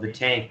of the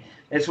tank.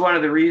 It's one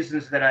of the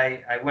reasons that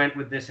I went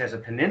with this as a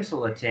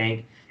peninsula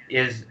tank,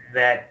 is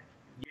that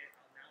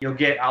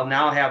I'll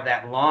now have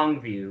that long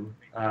view,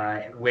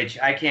 which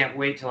I can't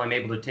wait till I'm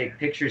able to take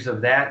pictures of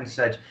that and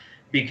such,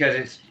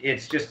 because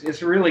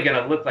it's really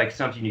going to look like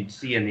something you'd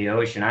see in the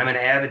ocean. I'm an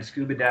avid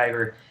scuba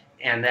diver,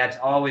 and that's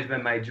always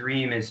been my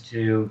dream, is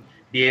to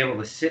be able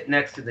to sit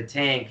next to the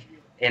tank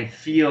and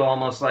feel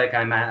almost like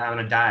I'm on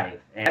a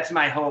dive. And that's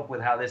my hope with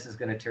how this is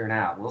going to turn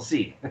out. We'll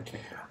see.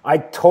 I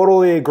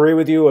totally agree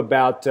with you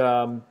about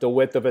the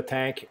width of a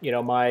tank.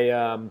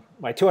 My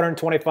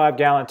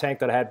 225-gallon tank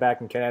that I had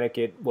back in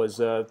Connecticut was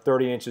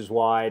 30 inches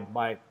wide.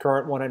 My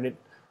current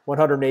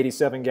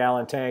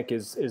 187-gallon tank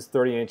is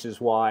 30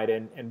 inches wide.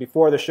 And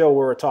before the show, we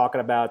were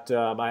talking about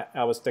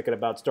I was thinking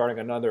about starting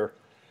another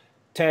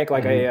tank,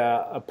 like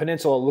a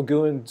Peninsula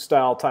Lagoon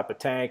style type of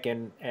tank,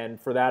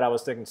 and for that I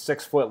was thinking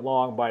 6 foot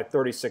long by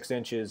 36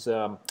 inches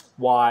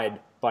wide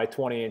by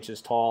 20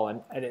 inches tall,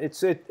 and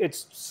it's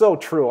so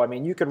true. I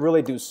mean, you can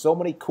really do so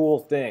many cool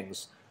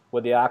things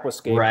with the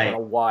aquascape on a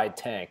wide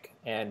tank,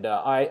 and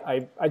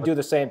I do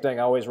the same thing.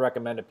 I always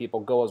recommend to people,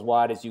 go as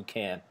wide as you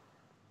can.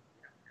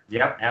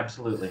 Yep,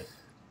 absolutely.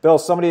 Bill,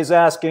 somebody is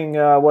asking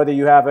whether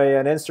you have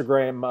an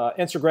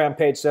Instagram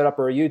page set up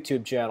or a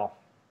YouTube channel.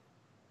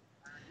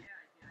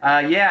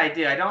 Yeah, I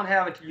do. I don't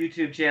have a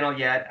YouTube channel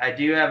yet. I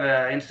do have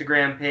an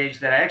Instagram page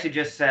that I actually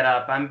just set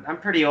up. I'm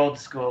pretty old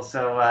school,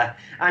 so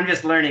I'm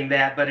just learning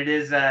that. But it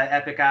is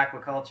Epic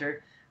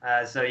Aquaculture,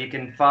 so you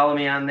can follow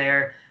me on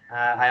there.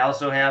 I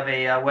also have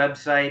a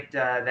website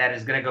that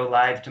is going to go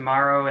live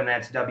tomorrow, and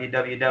that's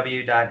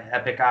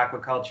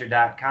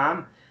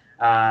www.epicaquaculture.com.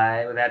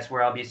 That's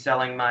where I'll be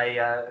selling my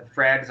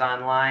frags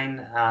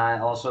online.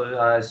 Also,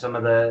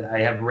 I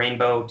have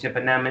rainbow tip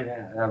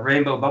anemone,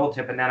 rainbow bubble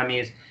tip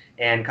anemones,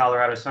 and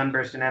Colorado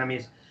sunburst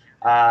anemones.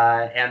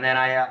 And then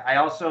I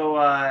also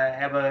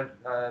have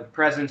a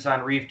presence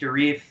on Reef to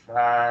Reef.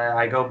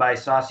 I go by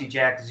Saucy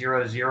Jack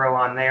 00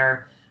 on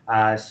there.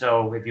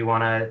 So if you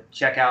want to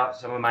check out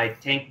some of my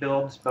tank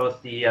builds,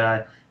 both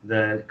the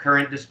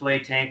current display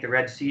tank, the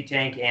Red Sea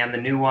tank, and the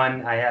new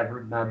one, I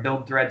have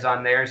build threads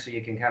on there, so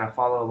you can kind of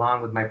follow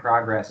along with my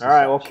progress. All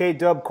right. Well,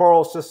 K-Dub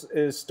Corals just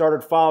is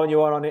started following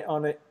you on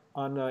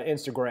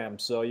Instagram,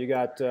 so you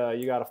got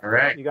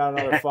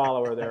another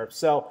follower there.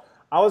 So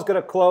I was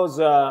going to close,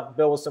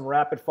 Bill, with some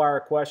rapid fire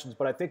questions,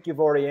 but I think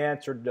you've already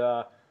answered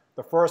the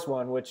first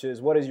one, which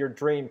is, what is your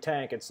dream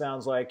tank? It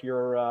sounds like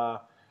you're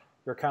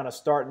kind of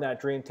starting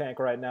that dream tank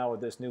right now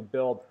with this new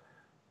build.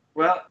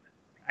 Well,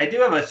 I do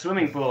have a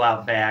swimming pool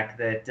out back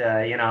that,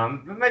 I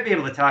might be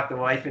able to talk the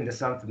wife into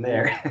something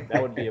there.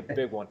 That would be a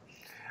big one.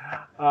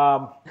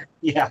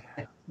 Yeah.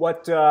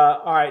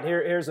 All right,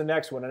 here's the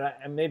next one,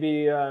 and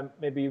maybe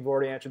you've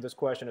already answered this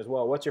question as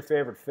well. What's your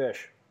favorite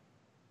fish?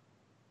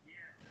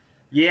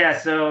 Yeah,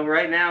 so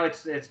right now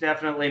it's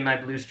definitely my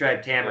blue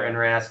striped tamarin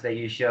wrasse that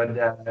you showed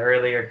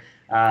earlier.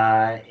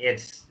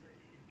 It's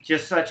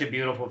just such a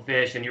beautiful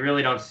fish, and you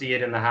really don't see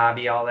it in the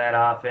hobby all that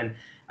often.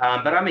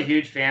 But I'm a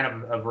huge fan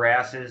of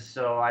wrasses,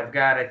 so I've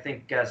got, I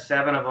think,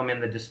 7 of them in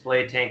the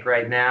display tank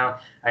right now.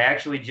 I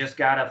actually just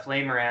got a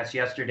flame wrasse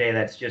yesterday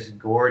that's just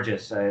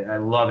gorgeous. I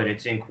love it.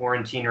 It's in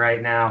quarantine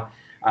right now.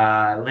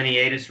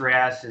 Lineatus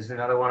wrasse is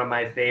another one of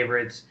my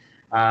favorites.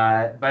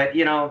 But,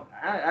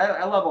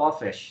 I love all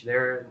fish.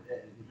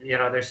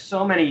 There's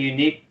so many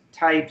unique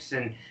types,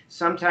 and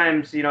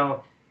sometimes, they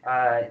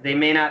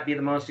may not be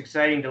the most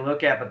exciting to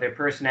look at, but their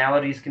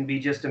personalities can be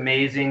just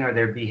amazing, or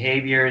their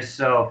behaviors.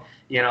 So,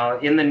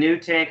 in the new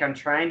tank, I'm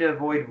trying to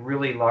avoid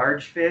really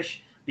large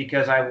fish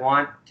because I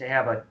want to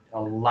have a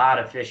lot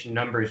of fish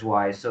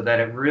numbers-wise, so that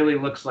it really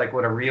looks like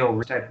what a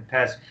real type of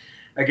pest.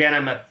 Again,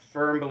 I'm a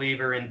firm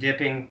believer in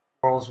dipping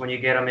corals when you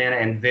get them in,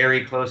 and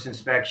very close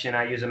inspection.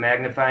 I use a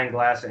magnifying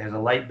glass that has a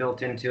light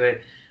built into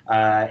it.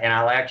 And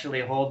I'll actually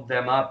hold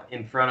them up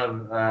in front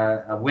of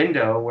a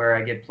window where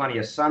I get plenty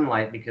of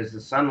sunlight, because the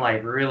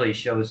sunlight really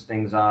shows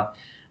things off.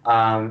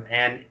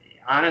 And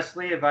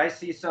honestly, if I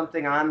see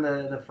something on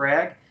the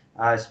frag,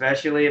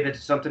 especially if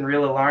it's something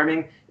real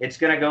alarming, it's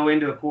going to go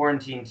into a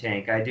quarantine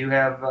tank. I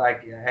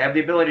have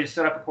the ability to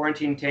set up a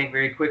quarantine tank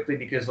very quickly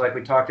because, like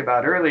we talked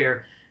about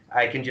earlier,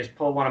 I can just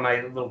pull one of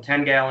my little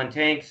 10-gallon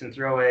tanks and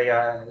throw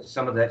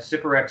some of that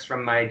Cyparex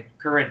from my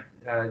current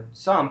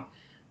sump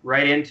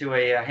right into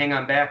a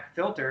hang-on-back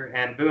filter,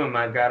 and boom,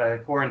 I've got a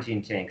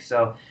quarantine tank.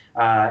 So,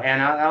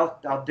 and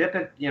I'll dip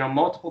it,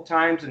 multiple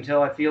times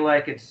until I feel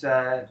like it's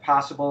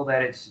possible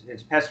that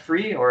it's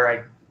pest-free,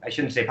 or I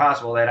shouldn't say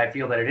possible, that I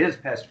feel that it is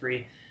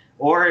pest-free,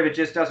 or if it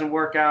just doesn't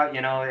work out,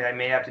 I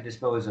may have to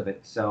dispose of it.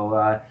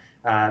 So,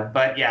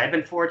 but yeah, I've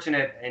been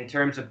fortunate in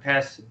terms of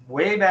pests.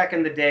 Way back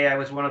in the day, I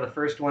was one of the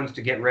first ones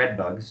to get red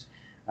bugs.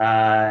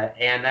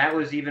 And that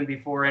was even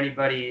before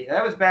anybody,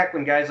 that was back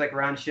when guys like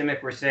Ron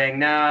Shimmick were saying,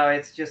 no,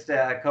 it's just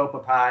a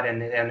copepod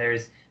and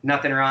there's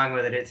nothing wrong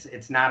with it.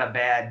 It's not a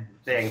bad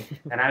thing.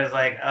 And I was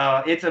like,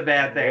 oh, it's a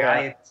bad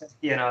thing.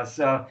 Yeah.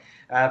 So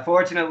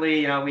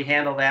fortunately, we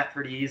handle that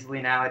pretty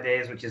easily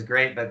nowadays, which is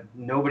great, but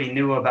nobody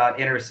knew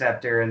about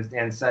Interceptor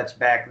and such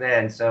back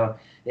then. So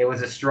it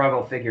was a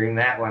struggle figuring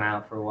that one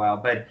out for a while.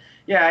 But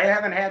yeah, I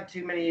haven't had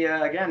too many,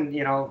 again,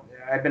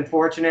 I've been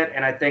fortunate,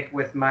 and I think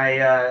with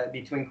my,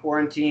 between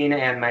quarantine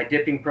and my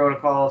dipping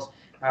protocols,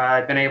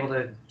 I've been able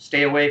to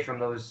stay away from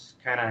those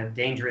kind of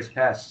dangerous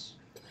pests.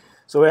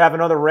 So we have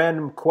another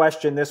random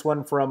question, this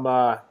one from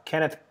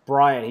Kenneth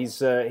Bryant. He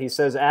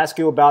says, ask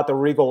you about the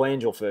Regal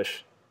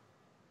angelfish.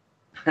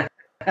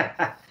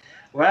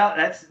 Well,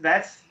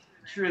 that's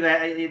true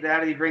that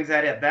he brings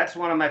that up. That's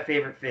one of my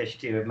favorite fish,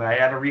 too. I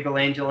have a Regal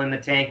Angel in the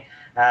tank.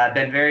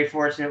 Been very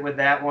fortunate with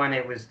that one.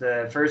 It was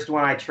the first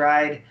one I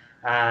tried.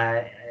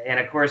 And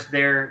of course,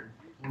 they're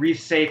reef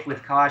safe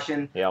with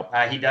caution. Yep.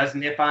 He does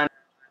nip on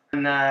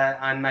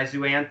my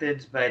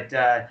zoanthids,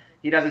 but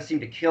he doesn't seem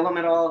to kill them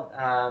at all.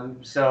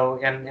 So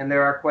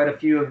there are quite a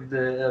few of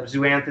the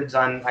zoanthids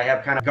on. I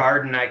have kind of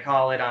garden, I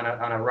call it,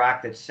 on a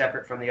rock that's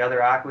separate from the other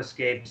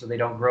aquascape, so they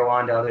don't grow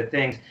onto other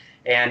things.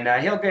 And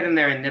he'll get in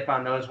there and nip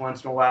on those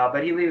once in a while,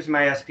 but he leaves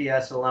my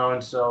SPS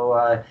alone,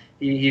 so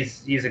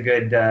he's a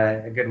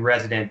good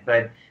resident.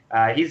 But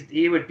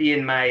he would be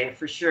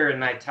for sure in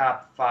my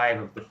top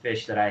 5 of the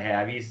fish that I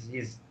have.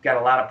 He's got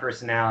a lot of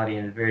personality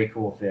and a very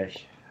cool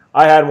fish.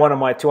 I had one of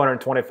my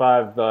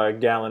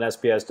 225-gallon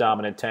SPS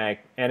dominant tank,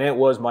 and it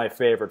was my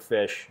favorite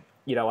fish.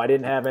 I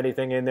didn't have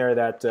anything in there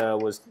that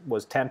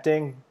was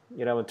tempting,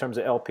 in terms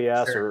of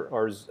LPS Sure.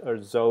 or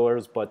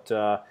Zoers, but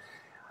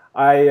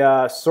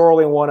I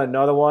sorely want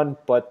another one.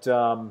 But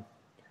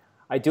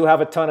I do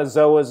have a ton of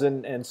Zoas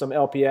and some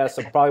LPS.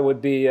 It probably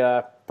would be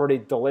pretty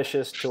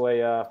delicious for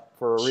a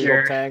Regal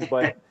Sure. tank,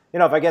 but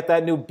if I get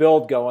that new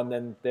build going,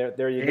 then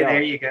there you go.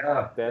 There you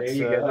go. That's, there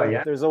you go.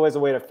 Yeah. There's always a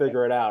way to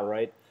figure it out,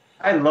 right?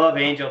 I love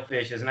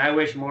angelfishes, and I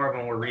wish more of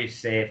them were reef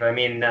safe. I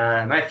mean,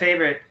 my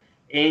favorite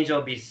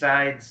angel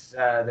besides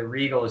the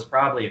regal is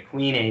probably a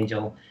queen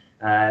angel.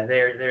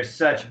 They're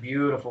such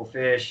beautiful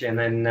fish, and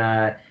then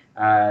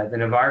the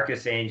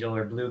Navarcus angel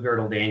or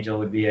blue-girdled angel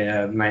would be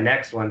my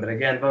next one. But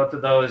again, both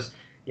of those,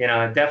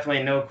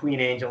 definitely no queen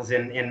angels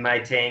in my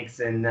tanks,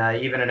 and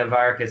even a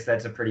Navarcus,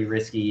 that's a pretty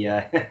risky,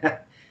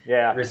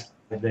 Yeah, risky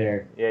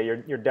there. yeah,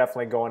 you're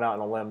definitely going out on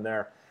a limb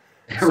there.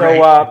 So,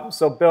 Right.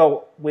 so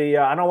Bill, we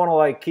I don't want to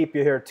like keep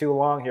you here too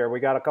long here.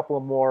 We got a couple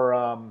of more.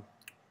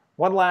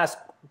 One last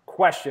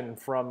question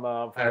from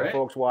All the right.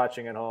 folks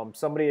watching at home.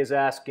 Somebody is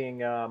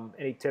asking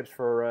any tips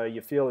for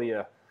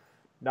Euphyllia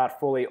not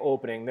fully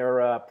opening. Their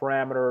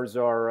parameters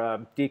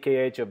are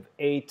DKH of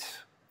 8,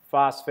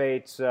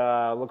 phosphates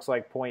looks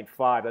like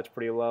 0.5. That's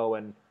pretty low,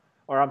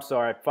 or I'm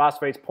sorry,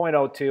 phosphates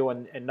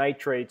 0.02, and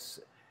nitrates.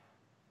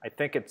 I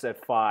think it's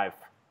at 5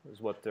 is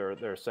what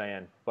they're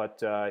saying. But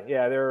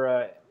yeah,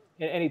 they're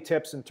any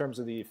tips in terms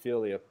of the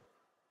Euphyllia?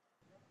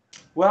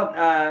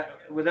 Well,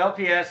 with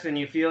LPS and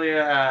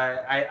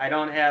Euphyllia, I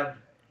don't have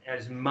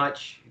as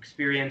much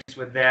experience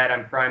with that.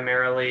 I'm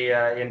primarily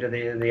into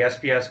the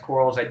SPS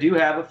corals. I do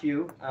have a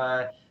few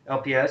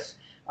LPS.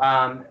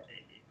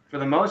 For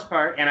the most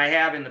part, and I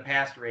have in the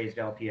past raised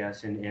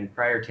LPS in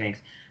prior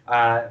tanks.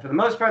 For the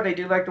most part, they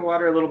do like the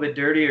water a little bit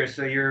dirtier,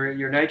 so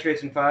your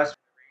nitrates and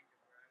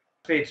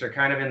phosphates are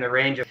kind of in the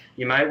range of,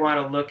 you might want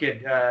to look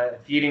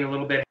at feeding a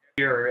little bit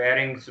here or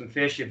adding some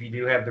fish if you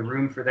do have the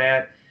room for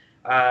that.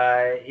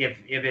 If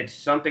it's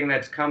something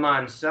that's come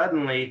on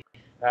suddenly,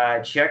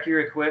 check your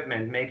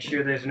equipment. Make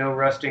sure there's no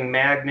rusting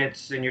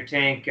magnets in your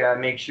tank.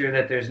 Make sure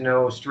that there's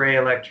no stray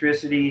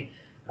electricity.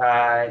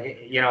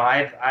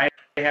 I've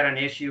had an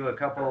issue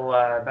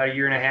about a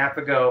year and a half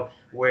ago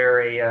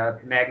where a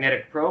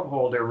magnetic probe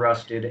holder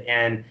rusted,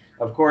 and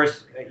of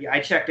course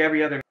I checked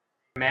every other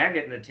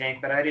magnet in the tank,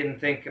 but I didn't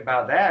think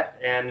about that,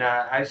 and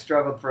I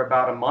struggled for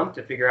about a month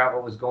to figure out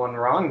what was going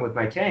wrong with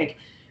my tank.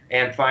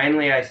 And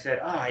finally I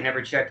said, oh, I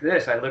never checked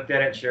this. I looked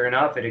at it, sure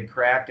enough, it had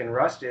cracked and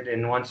rusted,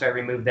 and once I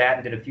removed that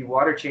and did a few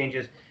water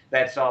changes,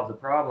 that solved the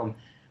problem.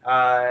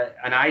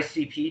 An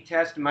ICP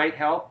test might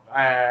help.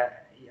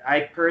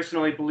 I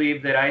personally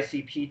believe that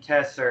ICP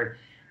tests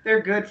they're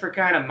good for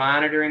kind of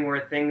monitoring where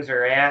things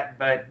are at,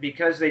 but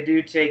because they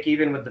do take,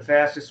 even with the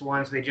fastest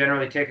ones, they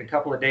generally take a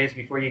couple of days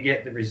before you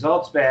get the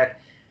results back.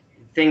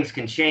 Things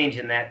can change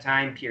in that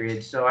time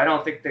period. So I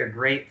don't think they're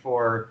great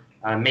for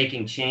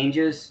making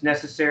changes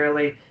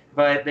necessarily,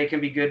 but they can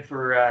be good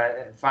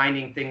for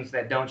finding things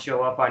that don't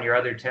show up on your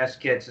other test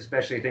kits,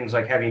 especially things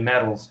like heavy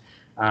metals.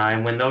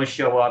 And when those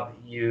show up,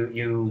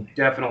 you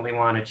definitely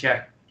want to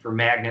check for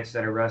magnets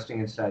that are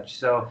rusting and such.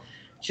 So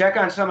check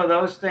on some of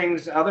those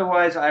things.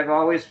 Otherwise, I've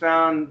always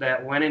found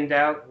that when in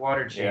doubt,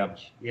 water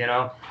change.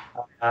 Yep.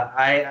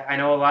 I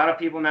know a lot of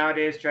people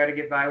nowadays try to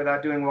get by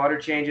without doing water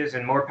changes,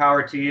 and more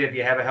power to you if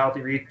you have a healthy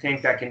reef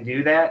tank that can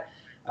do that.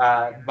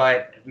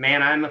 But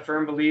man, I'm a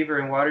firm believer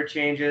in water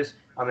changes.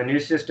 On the new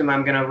system,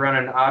 I'm going to run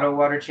an auto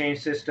water change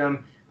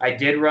system. I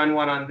did run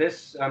one on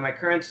my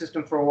current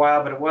system for a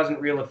while, but it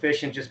wasn't real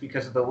efficient just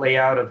because of the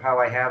layout of how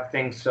I have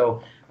things.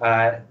 So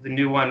the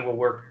new one will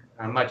work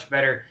much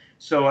better.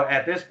 So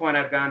at this point,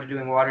 I've gone to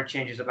doing water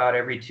changes about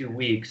every 2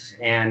 weeks.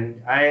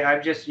 And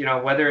I've just,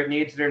 whether it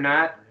needs it or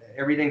not,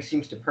 everything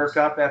seems to perk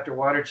up after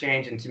water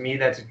change. And to me,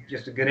 that's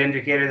just a good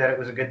indicator that it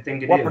was a good thing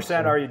to do. What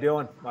percent are you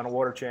doing on a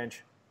water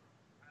change?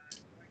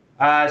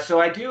 So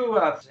I do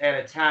at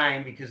a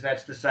time, because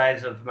that's the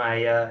size of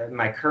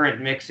my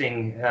current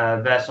mixing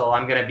vessel.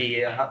 I'm going to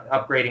be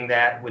upgrading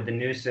that with the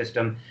new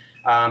system.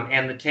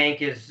 And the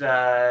tank is,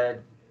 the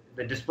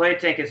display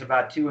tank is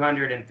about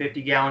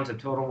 250 gallons of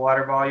total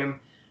water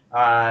volume.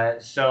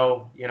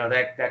 So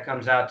that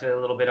comes out to a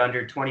little bit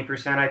under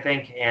 20%, I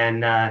think.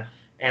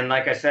 And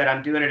like I said,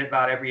 I'm doing it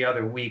about every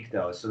other week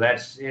though. So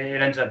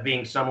it ends up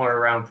being somewhere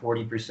around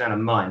 40% a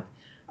month,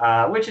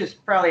 which is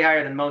probably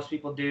higher than most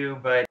people do.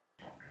 But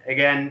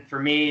again, for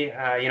me,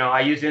 I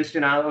use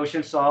instant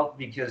ocean salt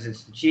because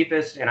it's the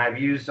cheapest, and I've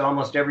used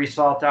almost every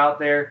salt out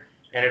there,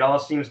 and it all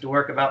seems to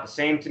work about the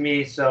same to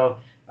me. So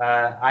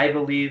I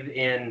believe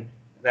in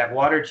that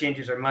water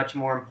changes are much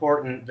more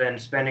important than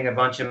spending a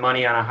bunch of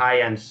money on a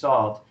high-end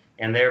salt.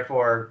 And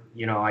therefore,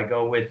 I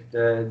go with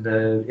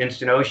the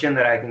instant ocean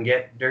that I can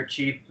get dirt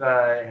cheap,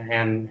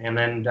 and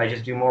then I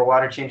just do more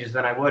water changes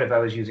than I would if I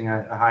was using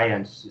a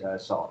high-end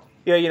salt.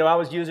 Yeah, I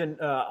was using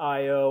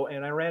IO,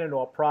 and I ran into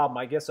a problem.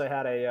 I guess I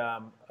had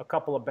a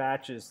couple of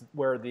batches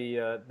where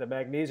the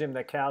magnesium and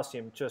the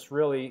calcium just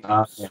really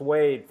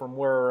swayed from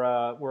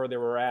where they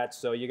were at.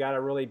 So you got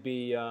to really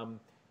be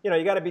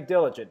you got to be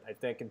diligent, I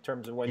think, in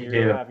terms of when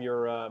you have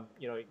your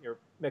you're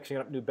mixing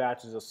up new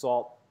batches of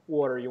salt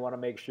water. You want to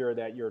make sure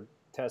that you're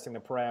testing the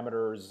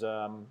parameters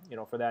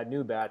for that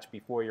new batch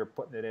before you're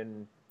putting it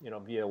in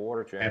via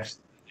water change.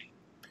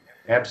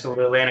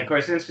 Absolutely, and of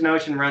course, Instant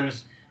Ocean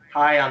runs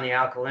high on the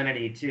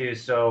alkalinity too,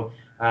 so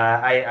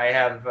I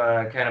have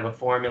kind of a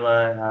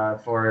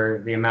formula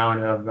for the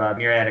amount of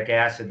muriatic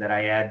acid that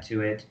I add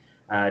to it.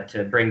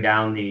 to bring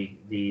down the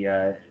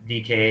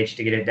DKH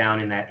to get it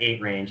down in that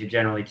 8 range. It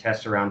generally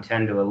tests around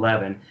 10 to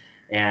 11.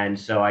 And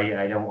so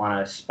I don't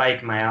want to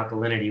spike my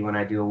alkalinity when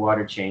I do a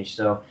water change.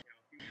 So,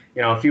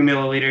 a few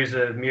milliliters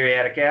of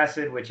muriatic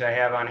acid, which I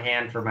have on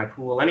hand for my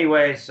pool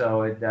anyway,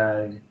 so it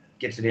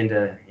gets it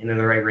into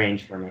the right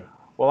range for me.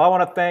 Well, I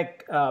want to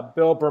thank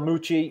Bill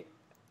Bermucci.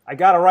 I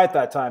got it right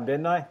that time,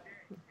 didn't I?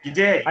 You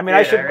did. I mean,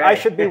 I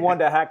should be one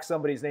to hack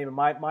somebody's name.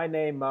 My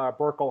name,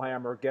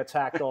 Berkelhammer, gets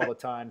hacked all the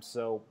time,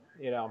 so,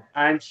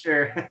 I'm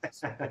sure.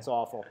 It's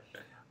awful.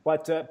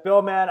 But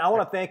Bill, man, I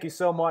want to thank you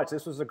so much.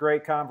 This was a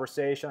great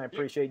conversation. I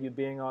appreciate you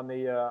being on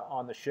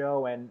the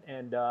show,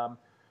 and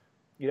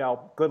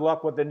good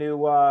luck with the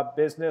new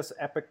business,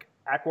 Epic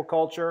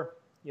Aquaculture.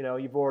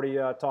 You've already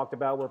talked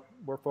about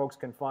where folks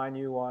can find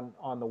you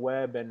on the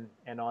web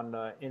and on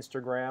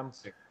Instagram.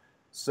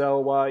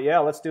 So yeah,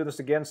 let's do this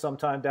again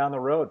sometime down the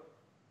road.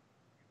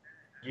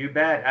 You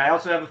bet. I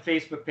also have a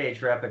Facebook page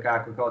for Epic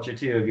Aquaculture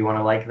too, if you want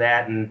to like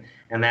that, and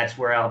that's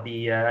where I'll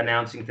be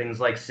announcing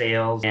things like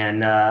sales,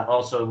 and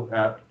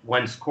also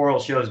once coral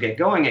shows get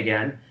going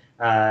again,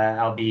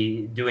 I'll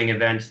be doing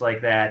events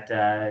like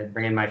that,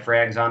 bringing my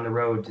frags on the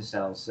road to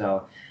sell.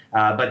 So,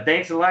 but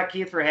thanks a lot,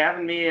 Keith, for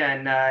having me,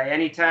 and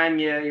anytime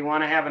you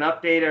want to have an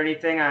update or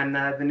anything on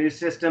the new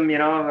system,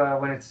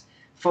 when it's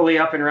fully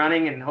up and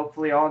running and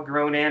hopefully all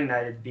grown in,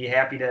 I'd be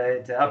happy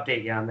to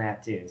update you on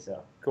that too.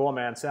 So cool,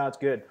 man. Sounds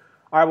good.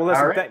 All right, well,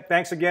 listen,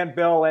 thanks again,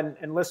 Bill.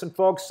 And listen,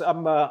 folks,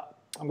 I'm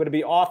going to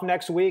be off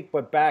next week,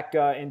 but back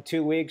in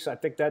 2 weeks. I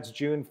think that's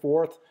June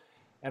 4th.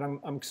 And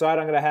I'm excited.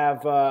 I'm going to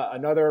have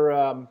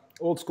another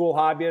old school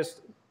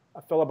hobbyist,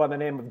 a fellow by the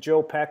name of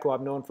Joe Peck, who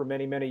I've known for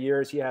many, many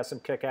years. He has some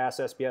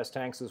kick-ass SBS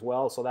tanks as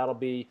well. So that'll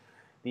be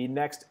the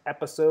next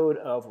episode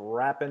of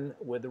Rapping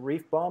with the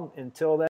Reef Bum. Until then.